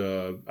don't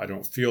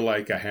feel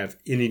like I have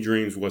any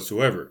dreams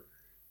whatsoever.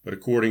 But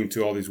according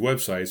to all these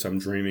websites, I'm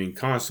dreaming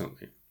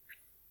constantly.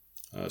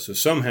 So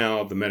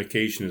somehow the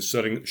medication is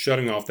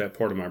shutting off that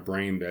part of my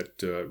brain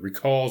that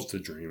recalls the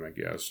dream, I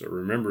guess, or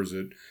remembers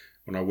it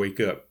when I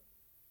wake up.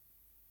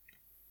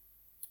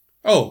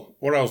 Oh,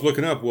 what I was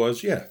looking up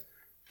was,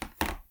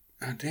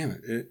 damn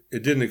it.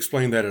 It didn't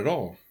explain that at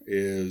all.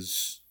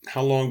 Is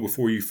how long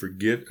before you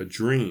forget a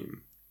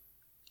dream?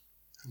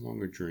 How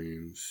long are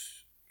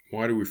dreams?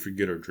 Why do we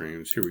forget our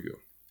dreams? Here we go.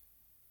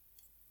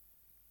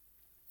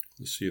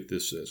 Let's see if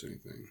this says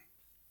anything.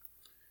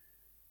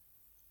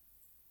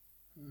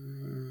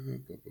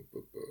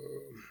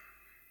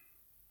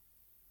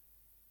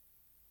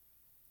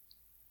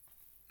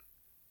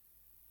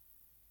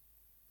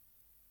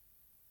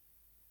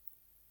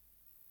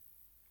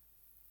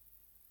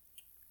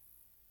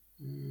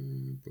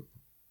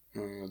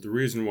 The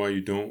reason why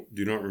you do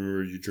not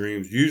remember your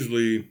dreams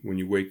usually when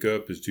you wake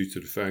up is due to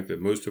the fact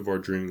that most of our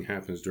dreaming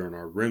happens during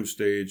our REM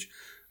stage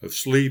of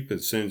sleep.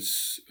 And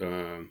since,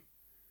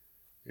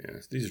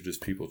 these are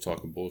just people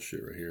talking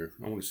bullshit right here.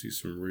 I want to see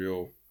some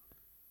real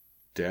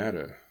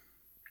data.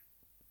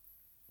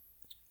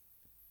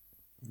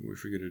 We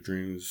forget our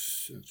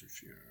dreams. That's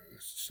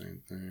the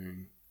same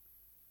thing.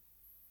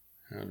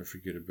 How to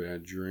forget a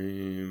bad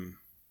dream.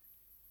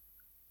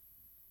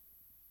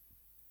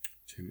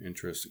 10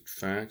 interesting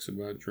facts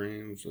about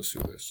dreams. Let's see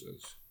what this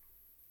says.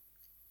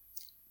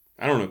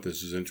 I don't know if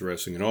this is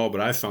interesting at all,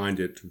 but I find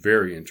it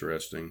very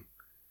interesting.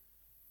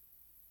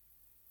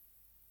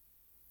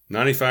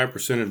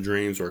 95% of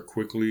dreams are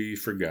quickly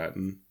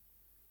forgotten.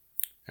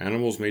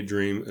 Animals may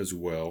dream as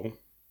well.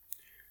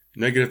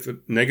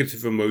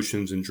 Negative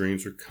emotions in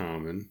dreams are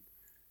common.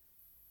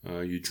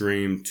 You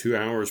dream 2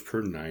 hours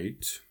per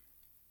night.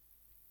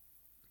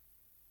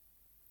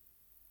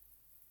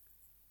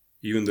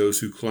 Even those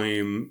who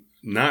claim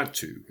not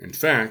to. In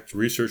fact,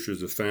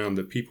 researchers have found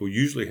that people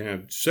usually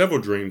have several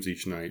dreams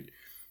each night,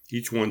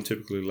 each one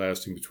typically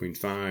lasting between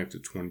 5 to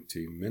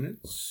 20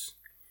 minutes.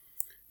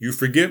 You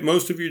forget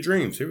most of your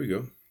dreams. Here we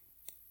go.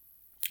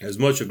 As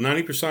much of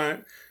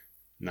 90%,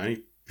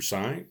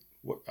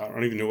 what, I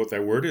don't even know what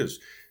that word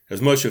is.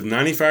 As much of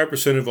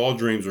 95% of all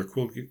dreams are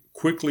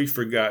quickly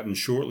forgotten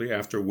shortly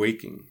after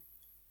waking.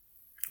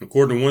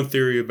 According to one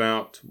theory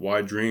about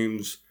why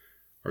dreams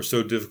are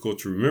so difficult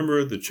to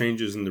remember, the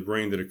changes in the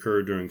brain that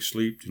occur during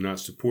sleep do not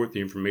support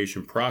the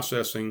information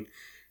processing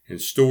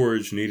and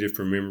storage needed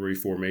for memory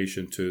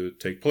formation to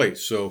take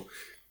place. So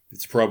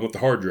it's a problem with the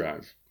hard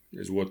drive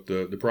is what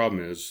the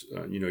problem is.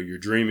 You're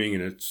dreaming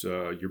and it's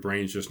your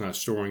brain's just not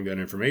storing that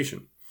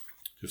information.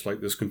 Just like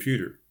this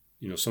computer.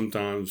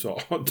 Sometimes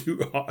I'll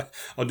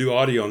do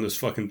audio on this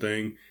fucking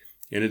thing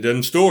and it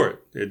doesn't store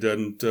it. It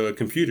doesn't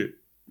compute it.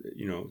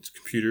 It's a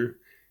computer.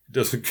 It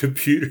doesn't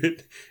compute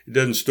it. It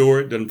doesn't store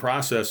it, doesn't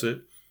process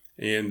it,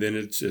 and then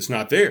it's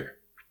not there.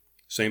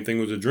 Same thing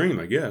with a dream,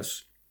 I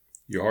guess.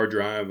 Your hard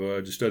drive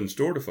just doesn't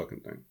store the fucking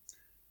thing.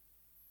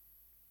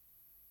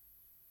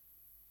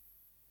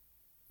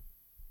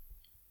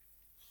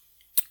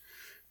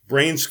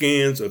 Brain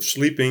scans of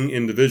sleeping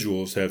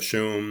individuals have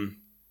shown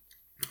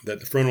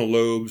that the frontal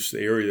lobes,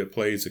 the area that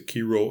plays a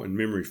key role in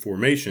memory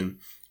formation,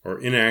 are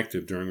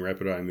inactive during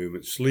rapid eye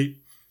movement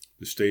sleep,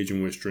 the stage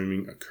in which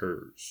dreaming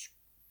occurs.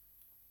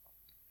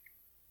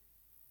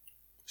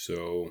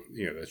 So,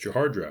 that's your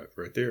hard drive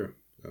right there,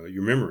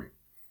 your memory.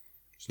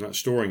 It's not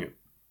storing it.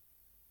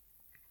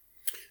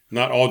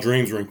 Not all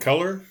dreams are in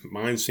color.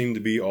 Mine seem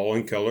to be all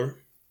in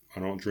color. I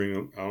don't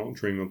dream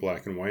in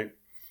black and white.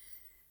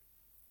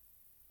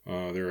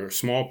 There are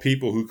small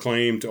people who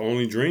claim to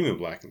only dream in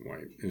black and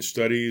white. In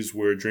studies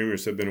where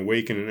dreamers have been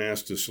awakened and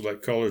asked to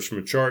select colors from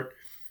a chart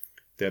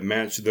that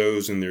match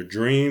those in their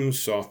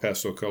dreams, soft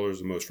pastel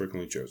colors are most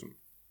frequently chosen.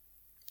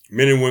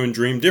 Men and women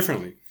dream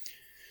differently.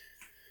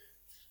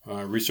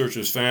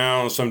 Researchers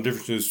found some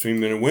differences between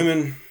men and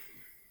women.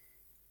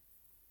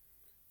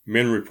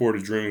 Men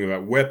reported dreaming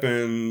about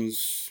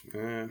weapons.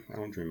 I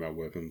don't dream about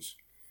weapons.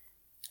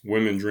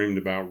 Women dreamed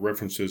about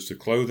references to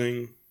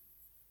clothing.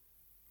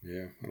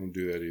 Yeah, I don't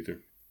do that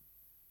either.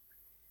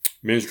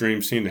 Men's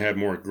dreams seem to have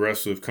more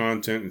aggressive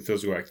content and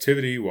physical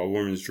activity, while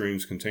women's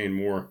dreams contain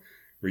more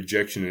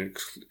rejection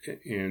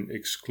and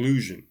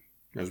exclusion,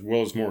 as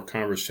well as more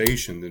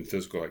conversation than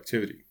physical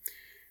activity.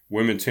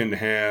 Women tend to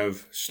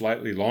have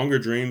slightly longer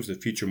dreams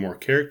that feature more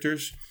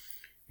characters.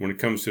 When it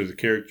comes to the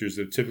characters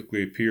that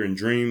typically appear in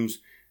dreams,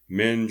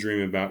 men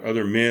dream about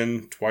other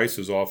men twice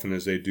as often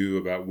as they do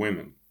about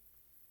women.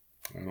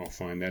 I don't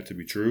find that to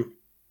be true.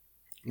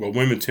 Well,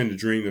 women tend to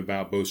dream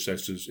about both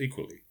sexes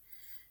equally.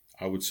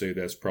 I would say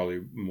that's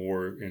probably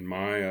more in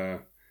my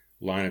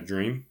line of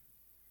dream.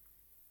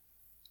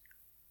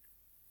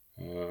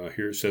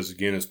 Here it says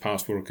again, it's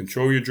possible to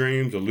control your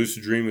dreams. A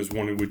lucid dream is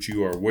one in which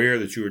you are aware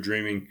that you are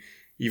dreaming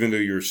even though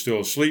you're still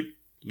asleep.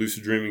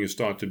 Lucid dreaming is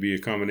thought to be a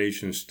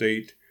combination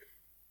state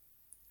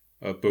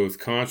of both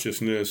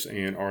consciousness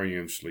and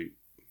REM sleep,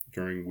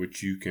 during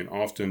which you can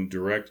often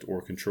direct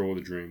or control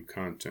the dream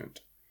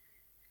content.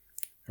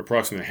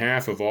 Approximately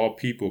half of all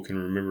people can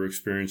remember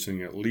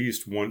experiencing at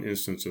least one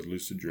instance of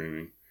lucid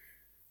dreaming.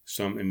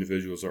 Some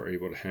individuals are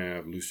able to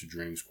have lucid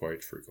dreams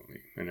quite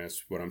frequently, and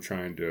that's what I'm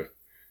trying to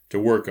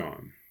work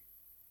on.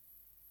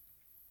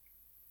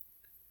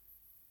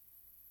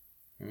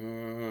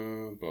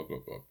 Blah, blah,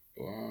 blah,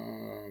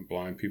 blah.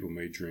 Blind people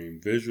may dream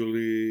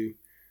visually.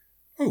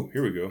 Oh,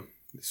 here we go.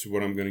 This is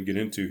what I'm going to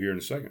get into here in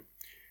a second.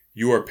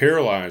 You are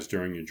paralyzed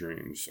during your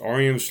dreams.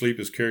 REM sleep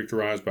is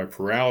characterized by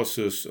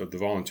paralysis of the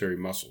voluntary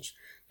muscles.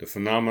 The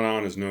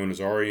phenomenon is known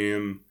as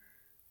REM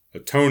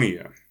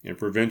atonia and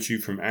prevents you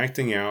from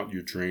acting out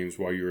your dreams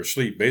while you're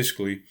asleep.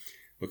 Basically,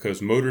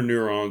 because motor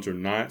neurons are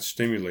not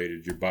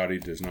stimulated, your body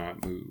does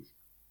not move.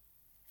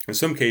 In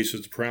some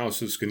cases, the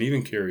paralysis can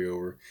even carry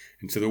over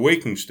into the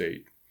waking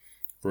state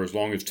for as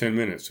long as 10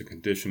 minutes, a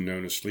condition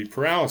known as sleep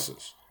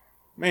paralysis.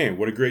 Man,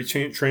 what a great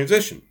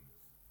transition.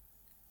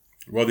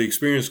 While the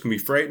experience can be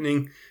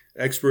frightening,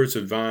 experts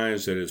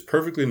advise that it is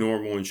perfectly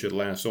normal and should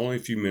last only a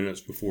few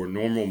minutes before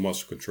normal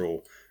muscle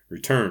control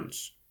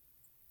returns.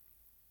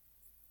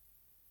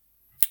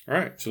 All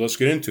right, so let's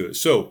get into it.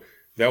 So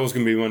that was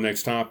going to be my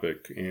next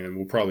topic, and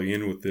we'll probably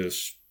end with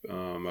this.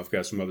 I've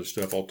got some other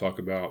stuff I'll talk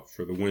about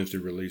for the Wednesday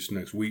release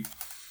next week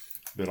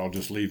that I'll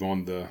just leave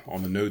on the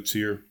notes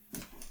here.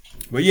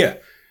 But yeah,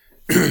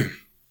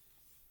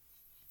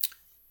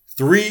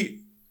 three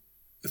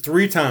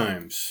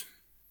times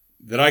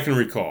that I can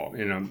recall,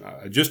 and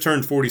I just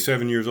turned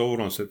 47 years old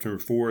on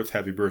September 4th.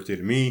 Happy birthday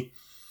to me.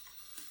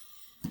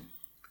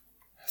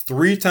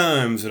 3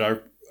 times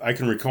that I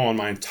can recall in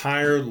my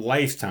entire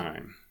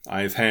lifetime,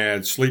 I've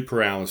had sleep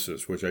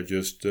paralysis, which I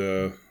just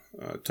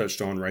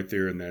touched on right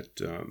there in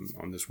that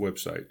on this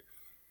website.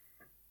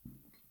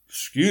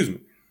 Excuse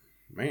me.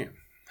 Man,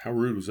 how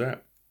rude was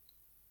that?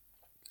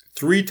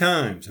 3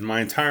 times in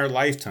my entire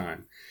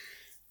lifetime.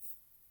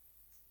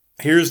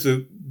 Here's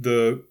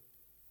the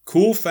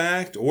cool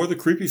fact or the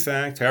creepy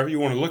fact, however you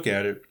want to look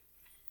at it.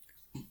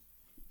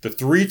 The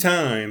 3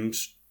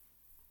 times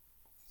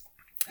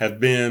have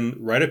been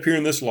right up here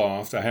in this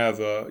loft. I have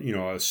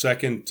a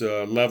second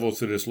level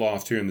to this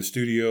loft here in the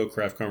studio,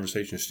 Craft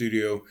Conversation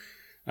Studio.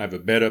 I have a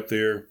bed up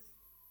there.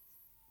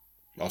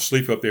 I'll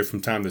sleep up there from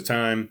time to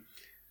time.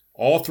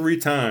 All 3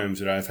 times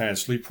that I've had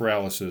sleep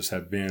paralysis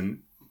have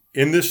been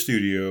in this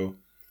studio,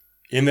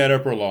 in that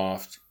upper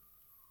loft,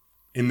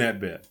 in that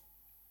bed.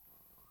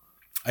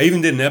 I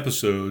even did an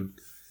episode.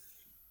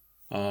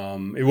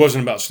 It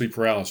wasn't about sleep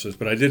paralysis,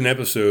 but I did an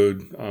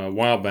episode a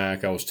while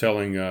back. I was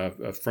telling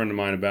a friend of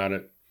mine about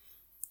it,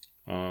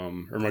 or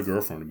my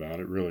girlfriend about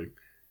it, really.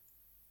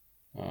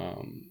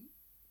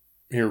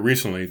 Here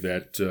recently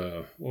that,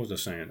 what was I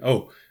saying?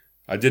 Oh,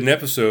 I did an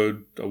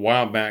episode a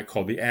while back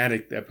called The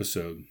Addict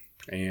episode.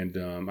 And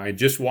I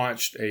just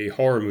watched a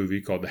horror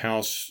movie called The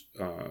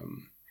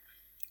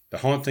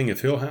Haunting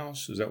of Hill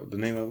House. Is that what the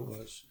name of it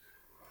was?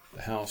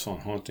 The House on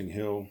Haunting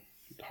Hill.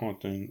 The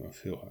Haunting of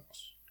Hill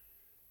House.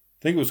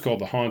 I think it was called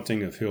The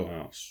Haunting of Hill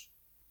House.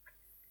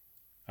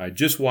 I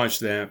just watched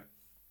that.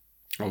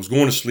 I was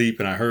going to sleep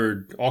and I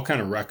heard all kind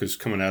of ruckus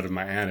coming out of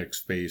my attic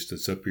space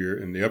that's up here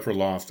in the upper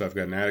loft. I've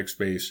got an attic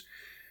space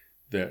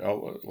that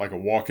like a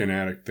walk-in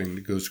attic thing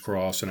that goes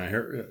across, and I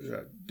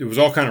heard it was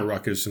all kind of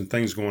ruckus and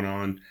things going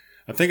on.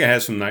 I think I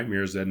had some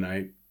nightmares that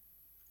night,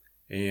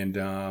 and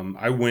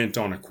I went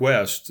on a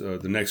quest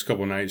the next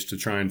couple of nights to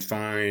try and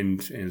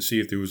find and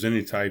see if there was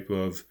any type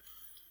of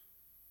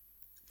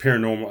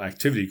paranormal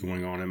activity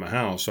going on in my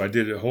house. So I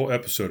did a whole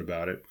episode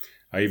about it.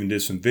 I even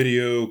did some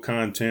video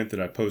content that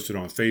I posted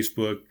on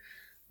Facebook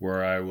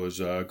where I was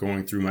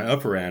going through my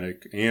upper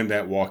attic and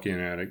that walk-in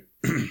attic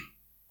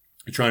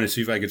trying to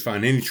see if I could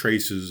find any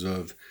traces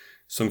of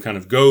some kind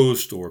of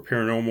ghost or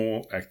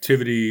paranormal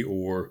activity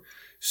or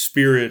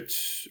spirit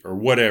or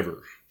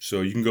whatever.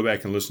 So you can go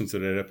back and listen to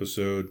that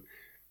episode,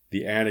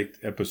 the attic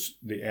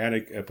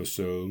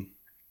episode.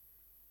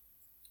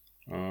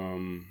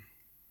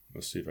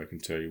 Let's see if I can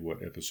tell you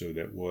what episode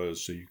that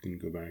was so you can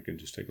go back and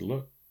just take a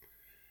look.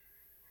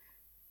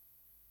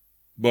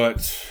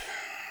 But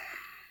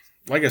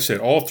like I said,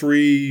 all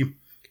 3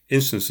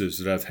 instances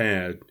that I've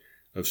had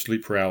of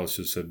sleep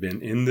paralysis have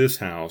been in this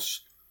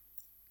house,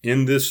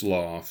 in this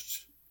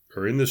loft,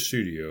 or in this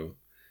studio,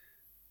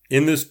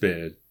 in this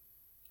bed.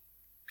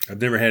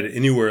 I've never had it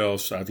anywhere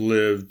else. I've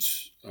lived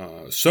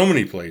so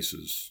many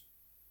places.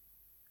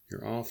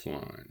 You're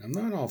offline. I'm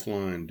not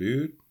offline,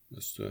 dude.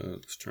 Let's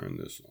turn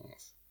this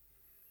off.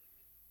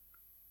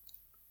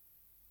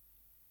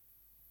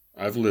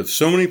 I've lived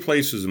so many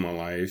places in my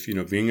life. You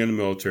know, being in the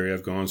military,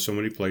 I've gone so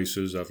many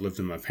places. I've lived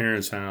in my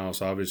parents'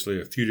 house, obviously,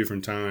 a few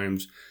different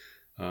times.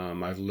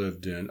 I've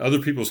lived in other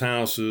people's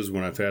houses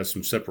when I've had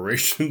some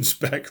separations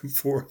back and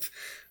forth,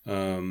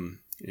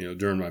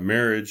 during my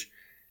marriage.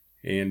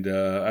 And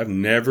I've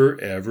never,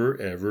 ever,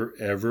 ever,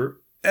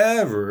 ever,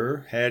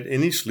 ever had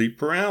any sleep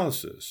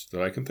paralysis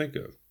that I can think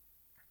of.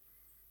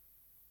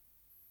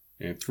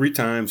 And 3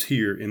 times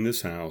here in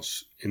this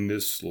house, in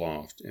this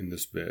loft, in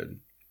this bed.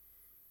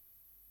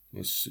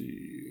 Let's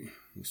see.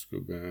 Let's go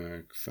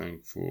back.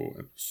 Thankful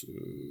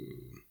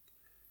episode.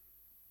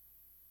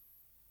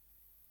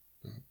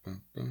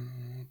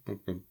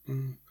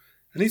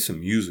 I need some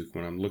music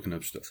when I'm looking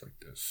up stuff like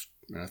this.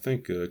 And I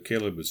think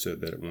Caleb had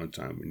said that at one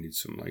time. We need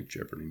some like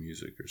Jeopardy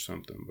music or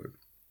something. But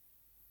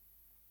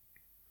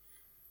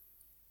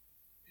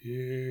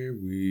here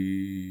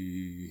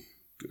we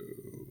go.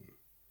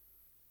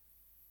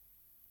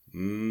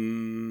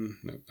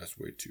 No, that's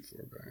way too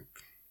far back.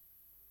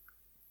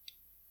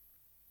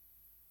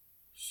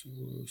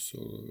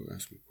 Solo,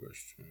 ask me a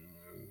question.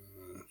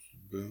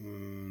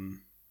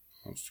 Boom,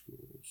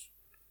 obstacles,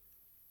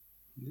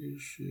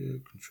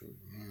 leadership, control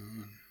your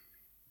mind.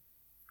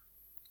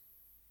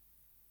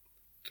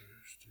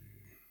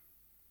 Thursday.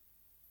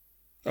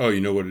 Oh,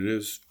 you know what it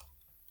is?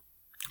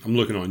 I'm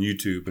looking on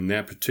YouTube, and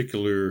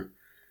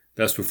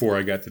that's before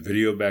I got the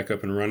video back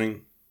up and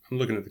running. I'm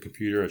looking at the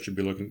computer. I should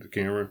be looking at the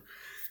camera.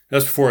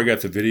 That's before I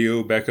got the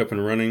video back up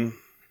and running.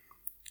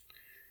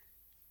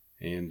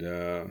 And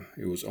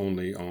it was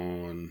only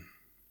on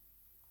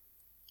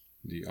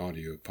the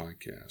audio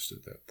podcast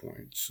at that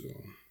point. So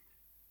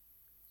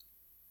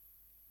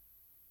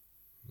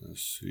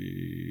let's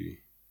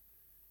see.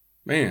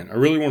 Man, I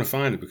really want to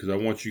find it because I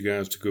want you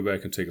guys to go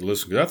back and take a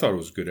listen. Because I thought it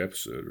was a good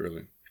episode,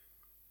 really.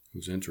 It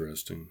was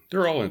interesting.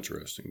 They're all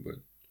interesting, but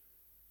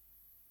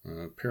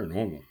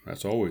paranormal,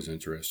 that's always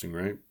interesting,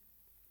 right?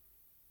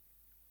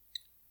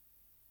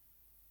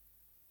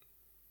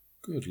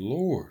 Good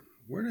Lord.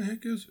 Where the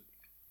heck is it?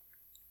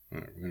 All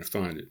right, we're going to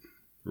find it.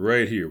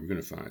 Right here, we're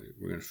going to find it.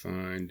 We're going to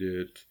find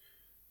it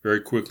very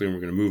quickly, and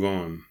we're going to move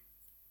on.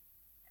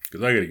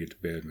 Because I got to get to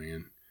bed,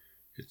 man.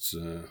 It's,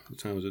 what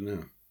time is it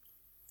now?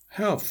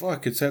 Hell,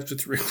 fuck, it's after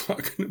 3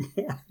 o'clock in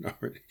the morning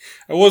already.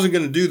 I wasn't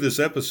going to do this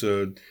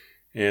episode,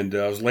 and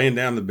I was laying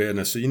down in the bed, and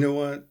I said, you know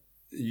what?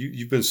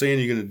 You've been saying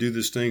you're going to do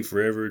this thing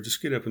forever.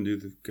 Just get up and do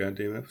the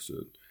goddamn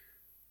episode.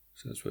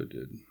 So that's what I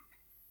did.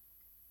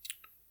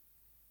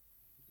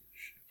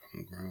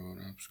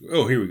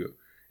 Oh, here we go.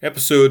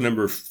 Episode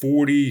number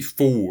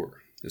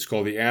 44. It's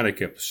called the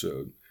Attic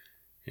episode.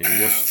 And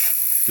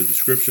what's the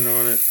description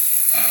on it?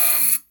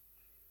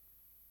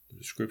 The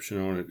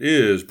description on it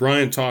is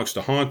Brian talks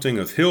the haunting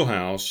of Hill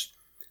House,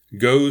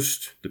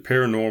 ghost, the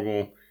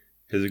paranormal,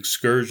 his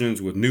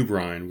excursions with New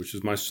Brian, which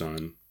is my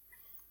son,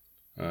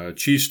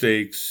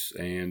 cheesesteaks,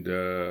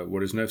 and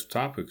what his next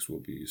topics will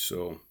be.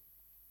 So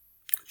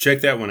check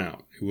that one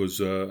out. It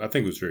was, I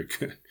think it was very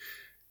good.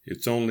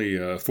 It's only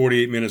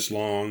 48 minutes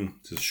long.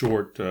 It's a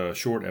short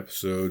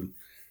episode.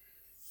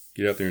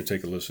 Get out there and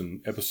take a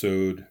listen.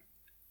 Episode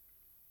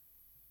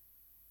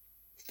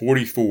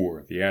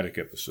 44, the Attic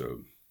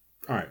episode.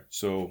 All right,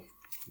 so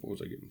what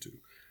was I getting to?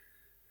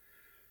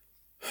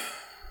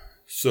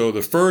 So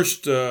the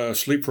first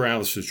sleep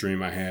paralysis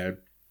dream I had,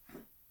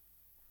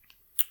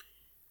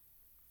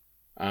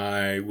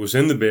 I was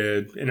in the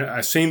bed, and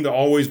I seemed to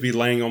always be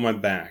laying on my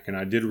back. And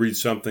I did read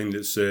something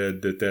that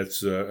said that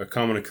that's a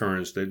common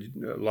occurrence, that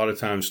a lot of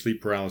times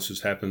sleep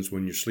paralysis happens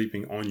when you're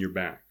sleeping on your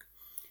back.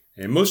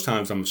 And most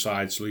times I'm a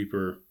side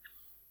sleeper,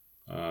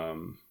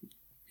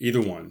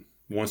 either one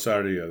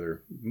side or the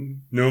other,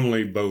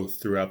 normally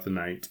both throughout the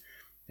night.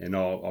 And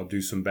I'll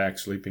do some back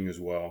sleeping as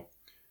well.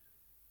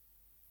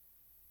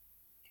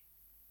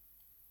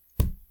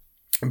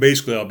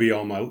 Basically, I'll be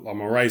on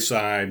my right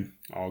side,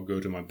 I'll go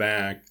to my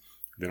back,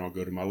 then I'll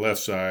go to my left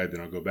side, then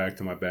I'll go back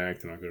to my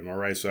back, then I'll go to my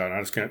right side. I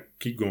just kind of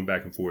keep going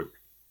back and forth.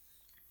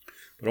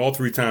 But all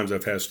 3 times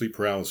I've had sleep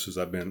paralysis,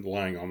 I've been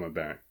lying on my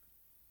back.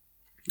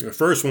 The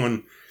first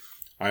one,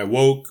 I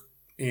awoke,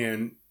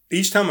 and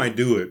each time I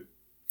do it,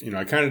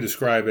 I kind of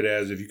describe it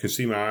as, if you can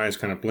see my eyes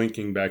kind of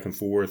blinking back and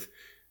forth.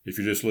 If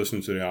you're just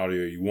listening to the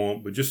audio, you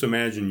won't. But just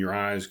imagine your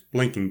eyes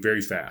blinking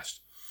very fast.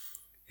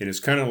 And it's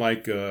kind of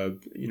like,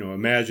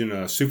 imagine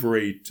a Super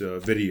 8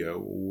 video,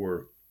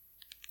 or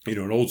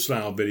an old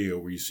style video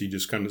where you see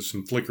just kind of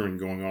some flickering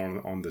going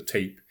on the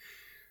tape.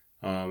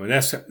 And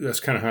that's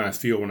kind of how I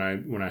feel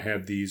when I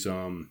have these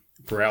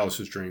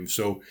paralysis dreams.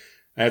 So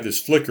I have this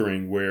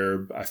flickering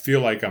where I feel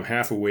like I'm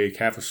half awake,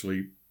 half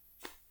asleep.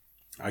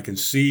 I can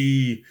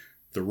see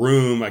the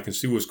room, I can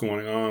see what's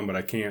going on, but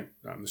I can't.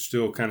 I'm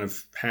still kind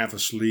of half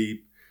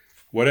asleep,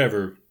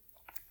 whatever.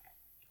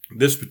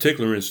 This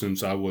particular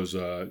instance, I was,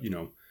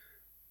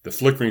 the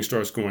flickering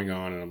starts going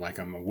on, and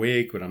I'm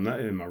awake, but I'm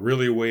not. Am I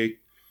really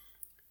awake?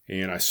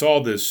 And I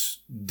saw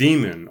this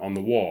demon on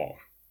the wall,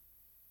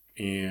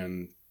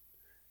 and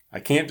I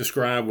can't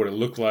describe what it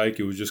looked like.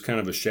 It was just kind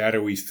of a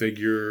shadowy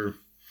figure,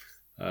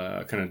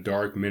 kind of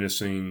dark,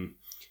 menacing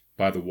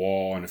by the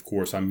wall. And of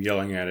course, I'm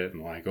yelling at it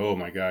and like, oh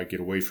my God, get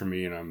away from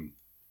me. And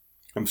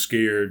I'm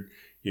scared.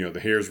 The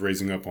hair's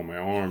raising up on my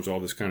arms, all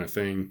this kind of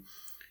thing.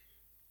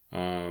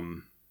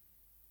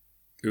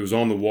 It was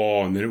on the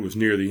wall, and then it was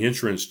near the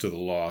entrance to the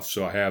loft.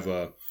 So I have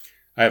a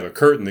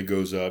curtain that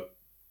goes up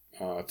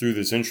through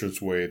this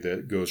entranceway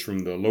that goes from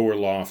the lower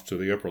loft to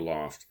the upper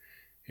loft.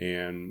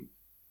 And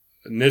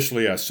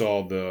initially I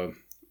saw the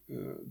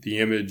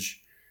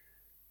image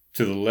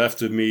to the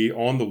left of me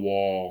on the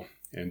wall,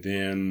 and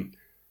then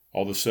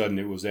all of a sudden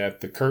it was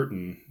at the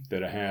curtain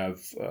that I have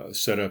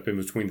set up in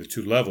between the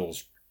 2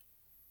 levels.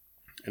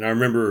 And I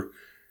remember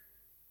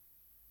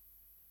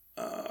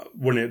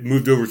when it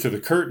moved over to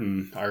the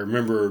curtain, I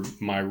remember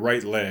my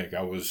right leg.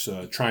 I was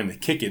trying to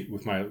kick it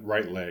with my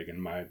right leg,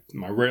 and my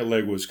right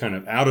leg was kind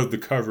of out of the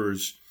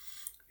covers,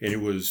 and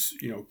it was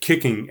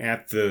kicking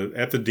at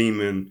the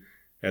demon,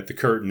 at the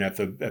curtain, at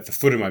the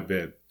foot of my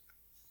bed.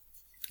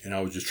 And I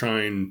was just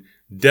trying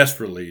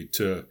desperately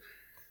to.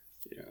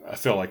 I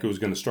felt like it was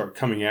going to start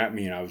coming at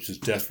me, and I was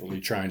just desperately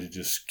trying to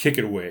just kick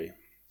it away.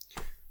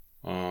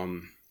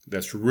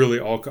 That's really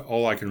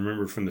all I can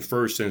remember from the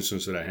first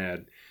instance that I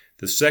had.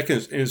 The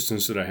second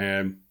instance that I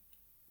had,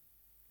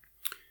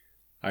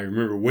 I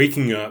remember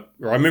waking up,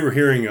 or I remember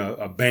hearing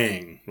a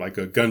bang, like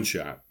a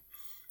gunshot.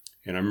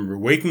 And I remember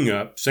waking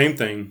up, same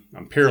thing,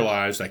 I'm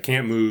paralyzed, I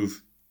can't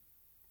move.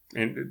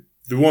 And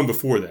the one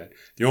before that,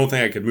 the only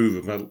thing I could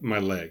move was my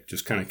leg,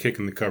 just kind of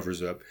kicking the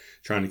covers up,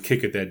 trying to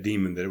kick at that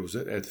demon that was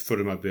at the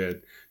foot of my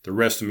bed. The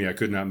rest of me, I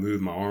could not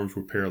move. My arms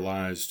were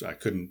paralyzed. I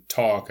couldn't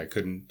talk. I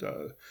couldn't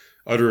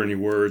utter any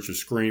words or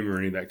scream or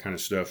any of that kind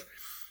of stuff.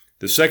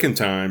 The second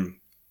time,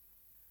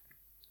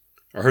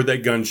 I heard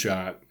that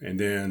gunshot, and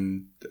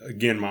then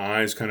again, my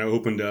eyes kind of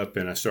opened up,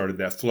 and I started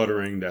that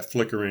fluttering, that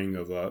flickering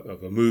of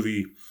a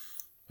movie,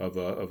 of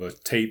a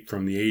tape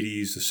from the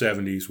 80s, the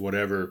 70s,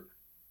 whatever.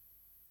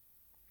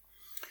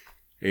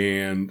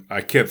 And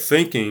I kept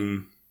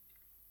thinking,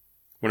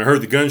 when I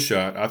heard the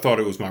gunshot, I thought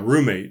it was my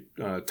roommate,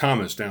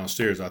 Thomas,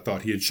 downstairs. I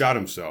thought he had shot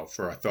himself,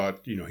 or I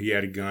thought, he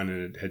had a gun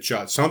and had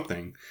shot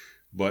something.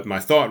 But my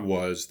thought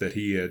was that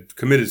he had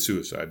committed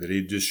suicide, that he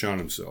had just shot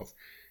himself.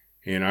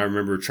 And I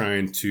remember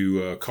trying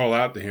to call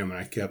out to him, and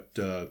I kept,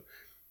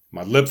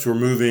 my lips were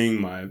moving,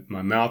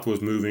 my mouth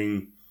was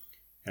moving,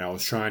 and I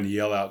was trying to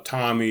yell out,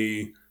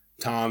 Tommy,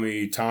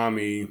 Tommy,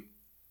 Tommy,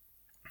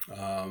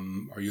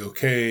 are you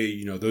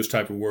okay? Those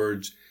type of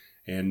words,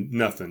 and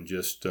nothing,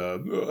 just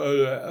those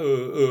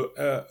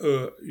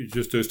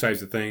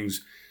types of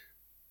things.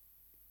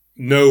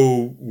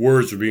 No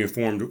words were being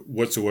formed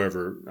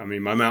whatsoever. I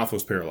mean, my mouth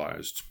was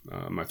paralyzed.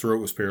 My throat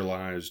was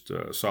paralyzed,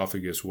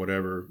 esophagus,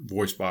 whatever,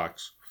 voice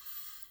box.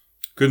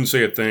 Couldn't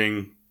say a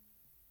thing.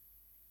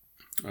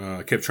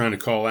 I kept trying to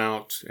call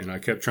out, and I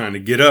kept trying to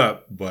get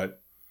up,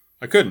 but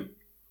I couldn't.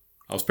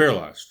 I was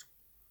paralyzed.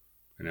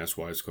 And that's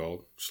why it's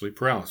called sleep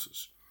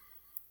paralysis.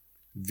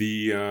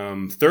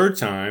 The third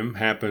time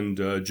happened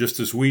just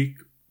this week.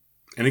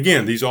 And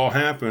again, these all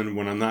happen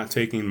when I'm not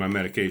taking my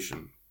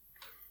medication.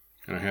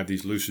 And I have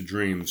these lucid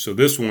dreams. So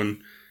this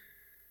one,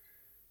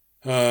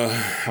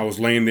 I was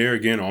laying there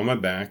again on my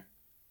back.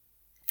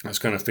 I was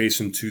kind of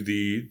facing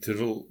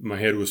my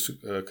head was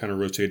kind of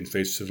rotating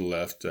face to the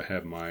left. I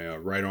had my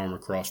right arm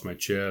across my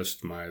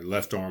chest. My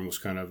left arm was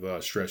kind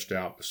of stretched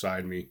out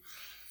beside me.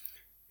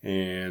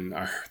 And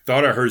I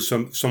thought I heard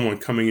someone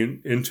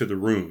coming into the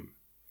room,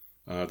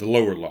 the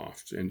lower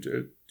loft, and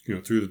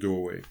through the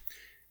doorway.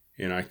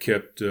 And I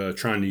kept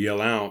trying to yell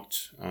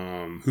out,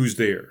 "Who's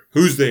there?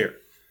 Who's there?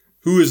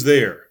 Who is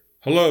there?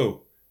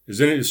 Hello?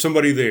 Is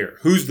somebody there?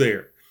 Who's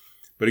there?"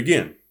 But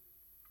again,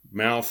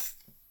 mouth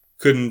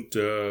couldn't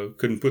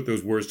put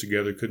those words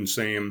together. Couldn't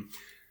say them.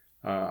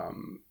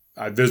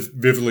 I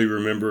vividly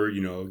remember,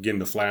 again,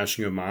 the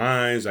flashing of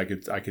my eyes. I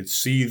could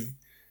see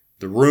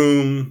the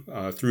room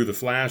through the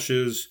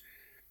flashes.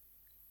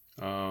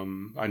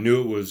 I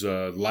knew it was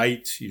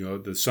light.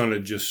 The sun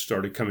had just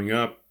started coming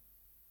up.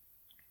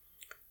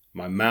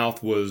 My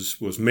mouth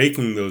was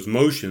making those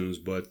motions,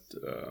 but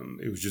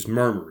it was just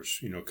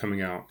murmurs,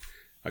 coming out.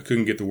 I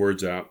couldn't get the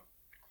words out.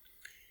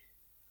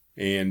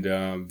 And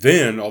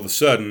then all of a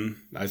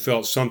sudden, I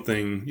felt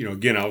something.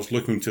 Again, I was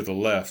looking to the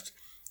left.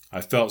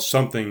 I felt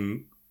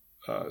something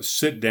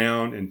sit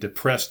down and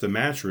depress the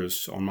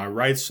mattress on my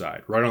right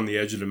side, right on the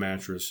edge of the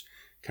mattress,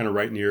 kind of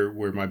right near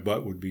where my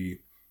butt would be.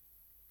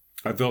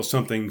 I felt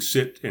something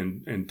sit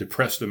and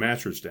depress the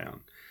mattress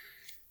down.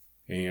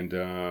 And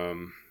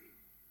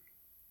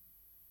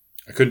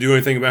I couldn't do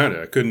anything about it.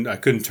 I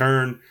couldn't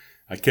turn.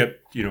 I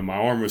kept, my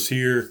arm was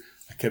here.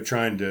 I kept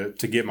trying to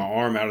get my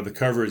arm out of the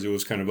covers. It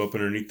was kind of up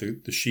underneath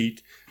the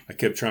sheet. I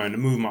kept trying to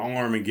move my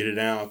arm and get it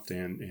out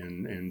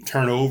and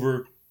turn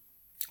over.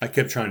 I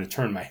kept trying to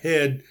turn my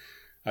head.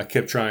 I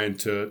kept trying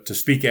to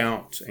speak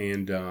out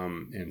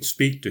and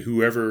speak to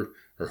whoever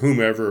or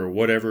whomever or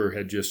whatever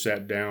had just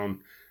sat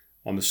down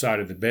on the side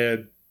of the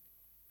bed.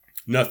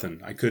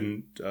 Nothing. I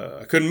couldn't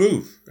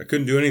move. I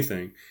couldn't do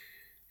anything.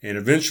 And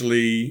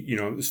eventually,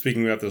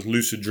 speaking about this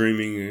lucid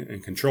dreaming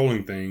and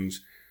controlling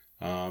things,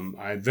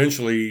 I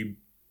eventually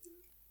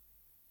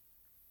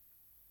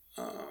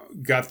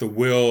got the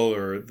will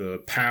or the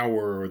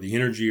power or the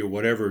energy or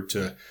whatever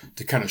to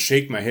kind of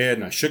shake my head.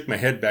 And I shook my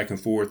head back and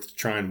forth to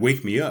try and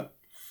wake me up.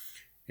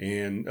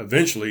 And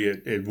eventually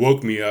it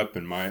woke me up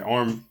and my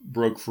arm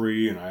broke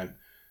free. And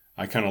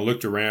I kind of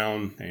looked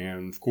around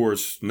and, of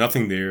course,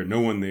 nothing there, no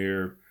one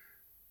there.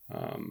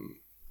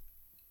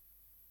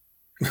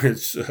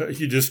 It's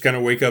you just kind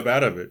of wake up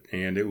out of it.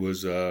 And it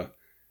was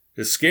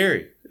it's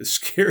scary. It's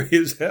scary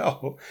as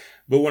hell.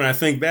 But when I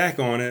think back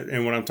on it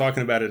and when I'm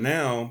talking about it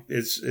now,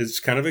 it's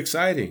kind of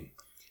exciting.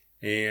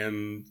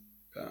 And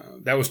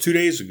that was 2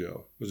 days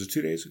ago. Was it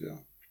 2 days ago?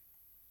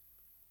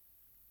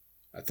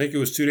 I think it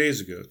was 2 days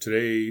ago.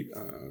 Today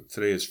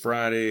is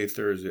Friday,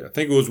 Thursday. I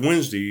think it was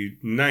Wednesday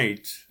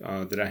night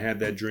that I had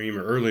that dream,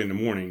 or early in the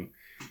morning,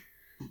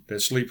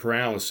 that sleep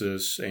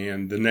paralysis.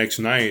 And the next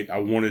night, I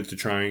wanted to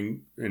try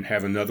and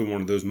have another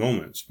one of those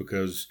moments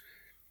because,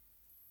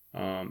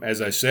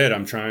 as I said,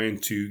 I'm trying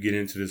to get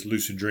into this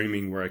lucid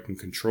dreaming where I can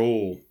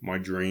control my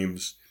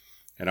dreams.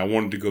 And I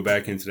wanted to go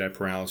back into that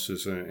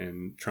paralysis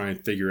and try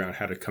and figure out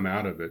how to come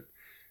out of it.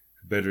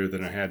 better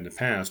than I had in the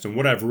past. And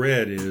what I've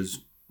read is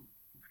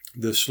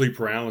the sleep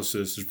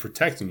paralysis is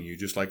protecting you,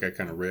 just like I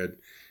kind of read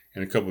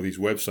in a couple of these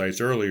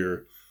websites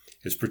earlier.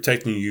 It's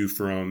protecting you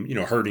from,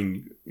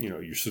 hurting,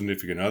 your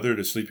significant other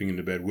that's sleeping in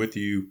the bed with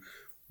you,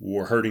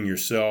 or hurting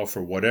yourself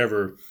or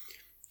whatever.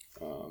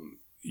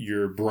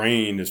 Your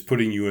brain is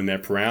putting you in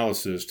that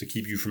paralysis to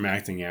keep you from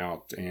acting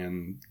out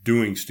and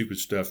doing stupid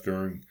stuff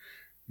during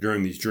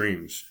these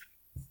dreams.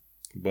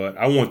 But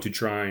I want to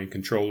try and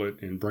control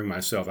it and bring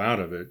myself out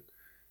of it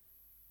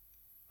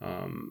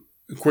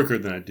quicker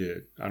than I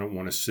did. I don't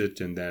want to sit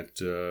in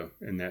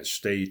that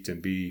state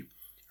and be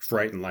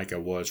frightened like I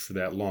was for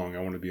that long.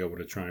 I want to be able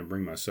to try and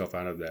bring myself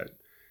out of that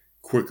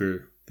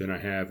quicker than I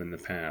have in the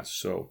past.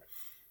 So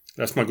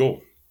that's my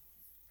goal.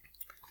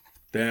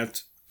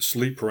 That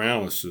sleep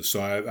paralysis.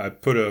 So I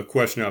put a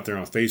question out there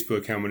on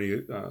Facebook, how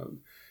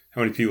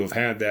many people have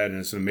had that, and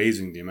it's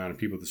amazing the amount of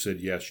people that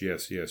said yes,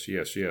 yes, yes,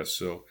 yes, yes.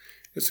 So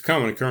it's a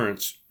common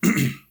occurrence,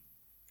 and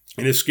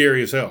it's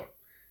scary as hell.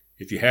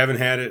 If you haven't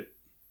had it,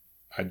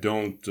 I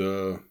don't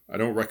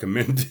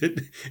recommend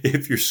it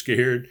if you're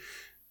scared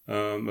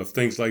of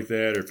things like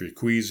that, or if you're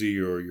queasy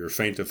or you're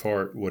faint of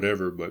heart,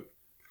 whatever. But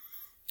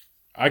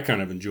I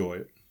kind of enjoy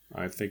it.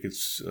 I think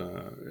it's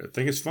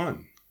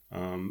fun.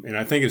 And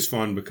I think it's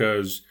fun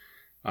because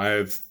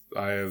I've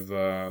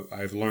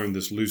learned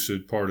this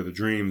lucid part of the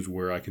dreams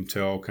where I can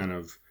tell kind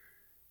of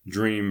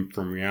dream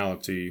from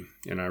reality,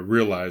 and I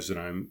realize that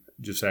I'm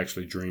just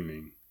actually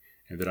dreaming,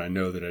 and that I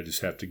know that I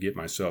just have to get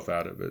myself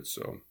out of it.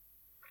 So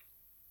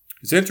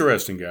it's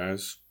interesting,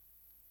 guys.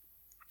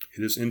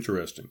 It is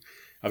interesting.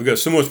 I've got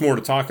so much more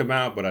to talk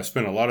about, but I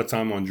spent a lot of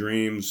time on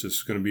dreams. This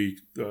is going to be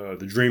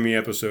the Dreamy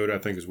episode, I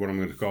think is what I'm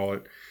going to call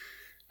it.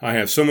 I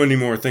have so many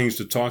more things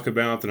to talk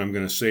about that I'm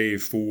going to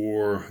save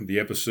for the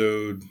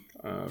episode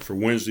for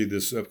Wednesday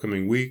this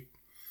upcoming week.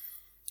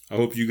 I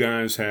hope you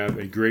guys have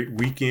a great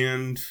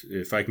weekend.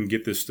 If I can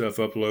get this stuff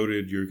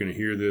uploaded, you're going to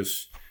hear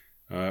this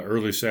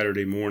early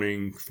Saturday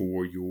morning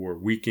for your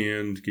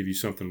weekend, give you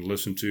something to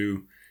listen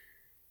to.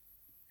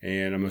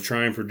 And I'm going to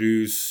try and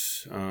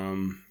produce,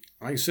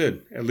 like I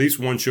said, at least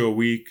one show a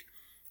week.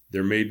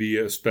 There may be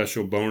a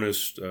special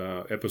bonus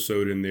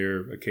episode in there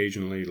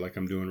occasionally, like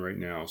I'm doing right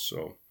now.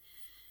 So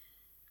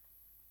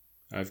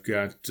I've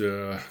got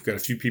a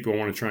few people I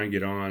want to try and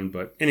get on.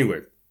 But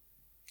anyway,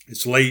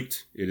 it's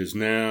late. It is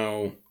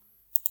now,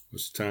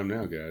 what's the time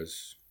now,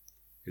 guys?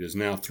 It is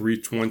now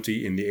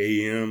 3:20 in the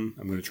a.m.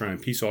 I'm going to try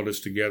and piece all this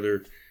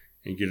together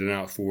and get it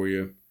out for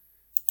you.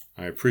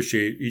 I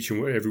appreciate each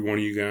and every one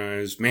of you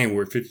guys. Man,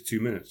 we're at 52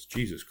 minutes.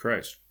 Jesus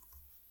Christ.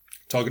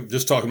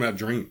 Just talking about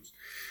dreams.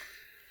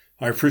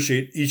 I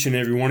appreciate each and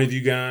every one of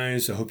you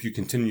guys. I hope you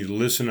continue to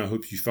listen. I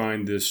hope you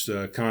find this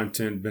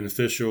content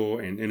beneficial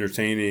and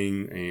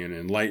entertaining and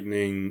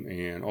enlightening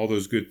and all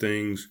those good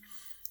things.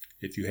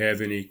 If you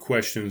have any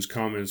questions,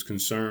 comments,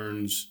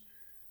 concerns,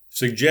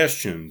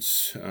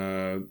 suggestions,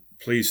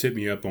 please hit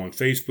me up on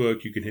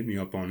Facebook. You can hit me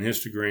up on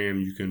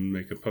Instagram. You can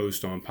make a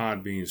post on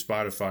Podbean,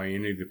 Spotify,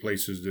 any of the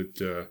places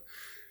that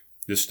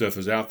this stuff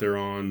is out there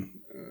on.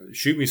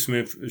 Shoot me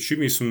some.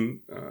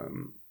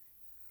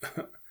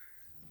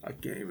 I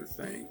can't even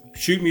think.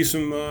 Shoot me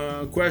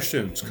some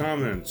questions,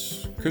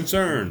 comments,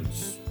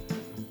 concerns,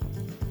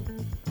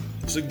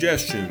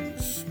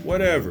 suggestions,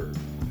 whatever.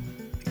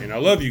 And I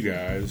love you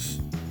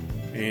guys.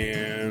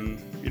 And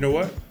you know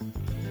what?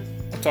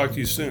 I'll talk to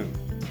you soon.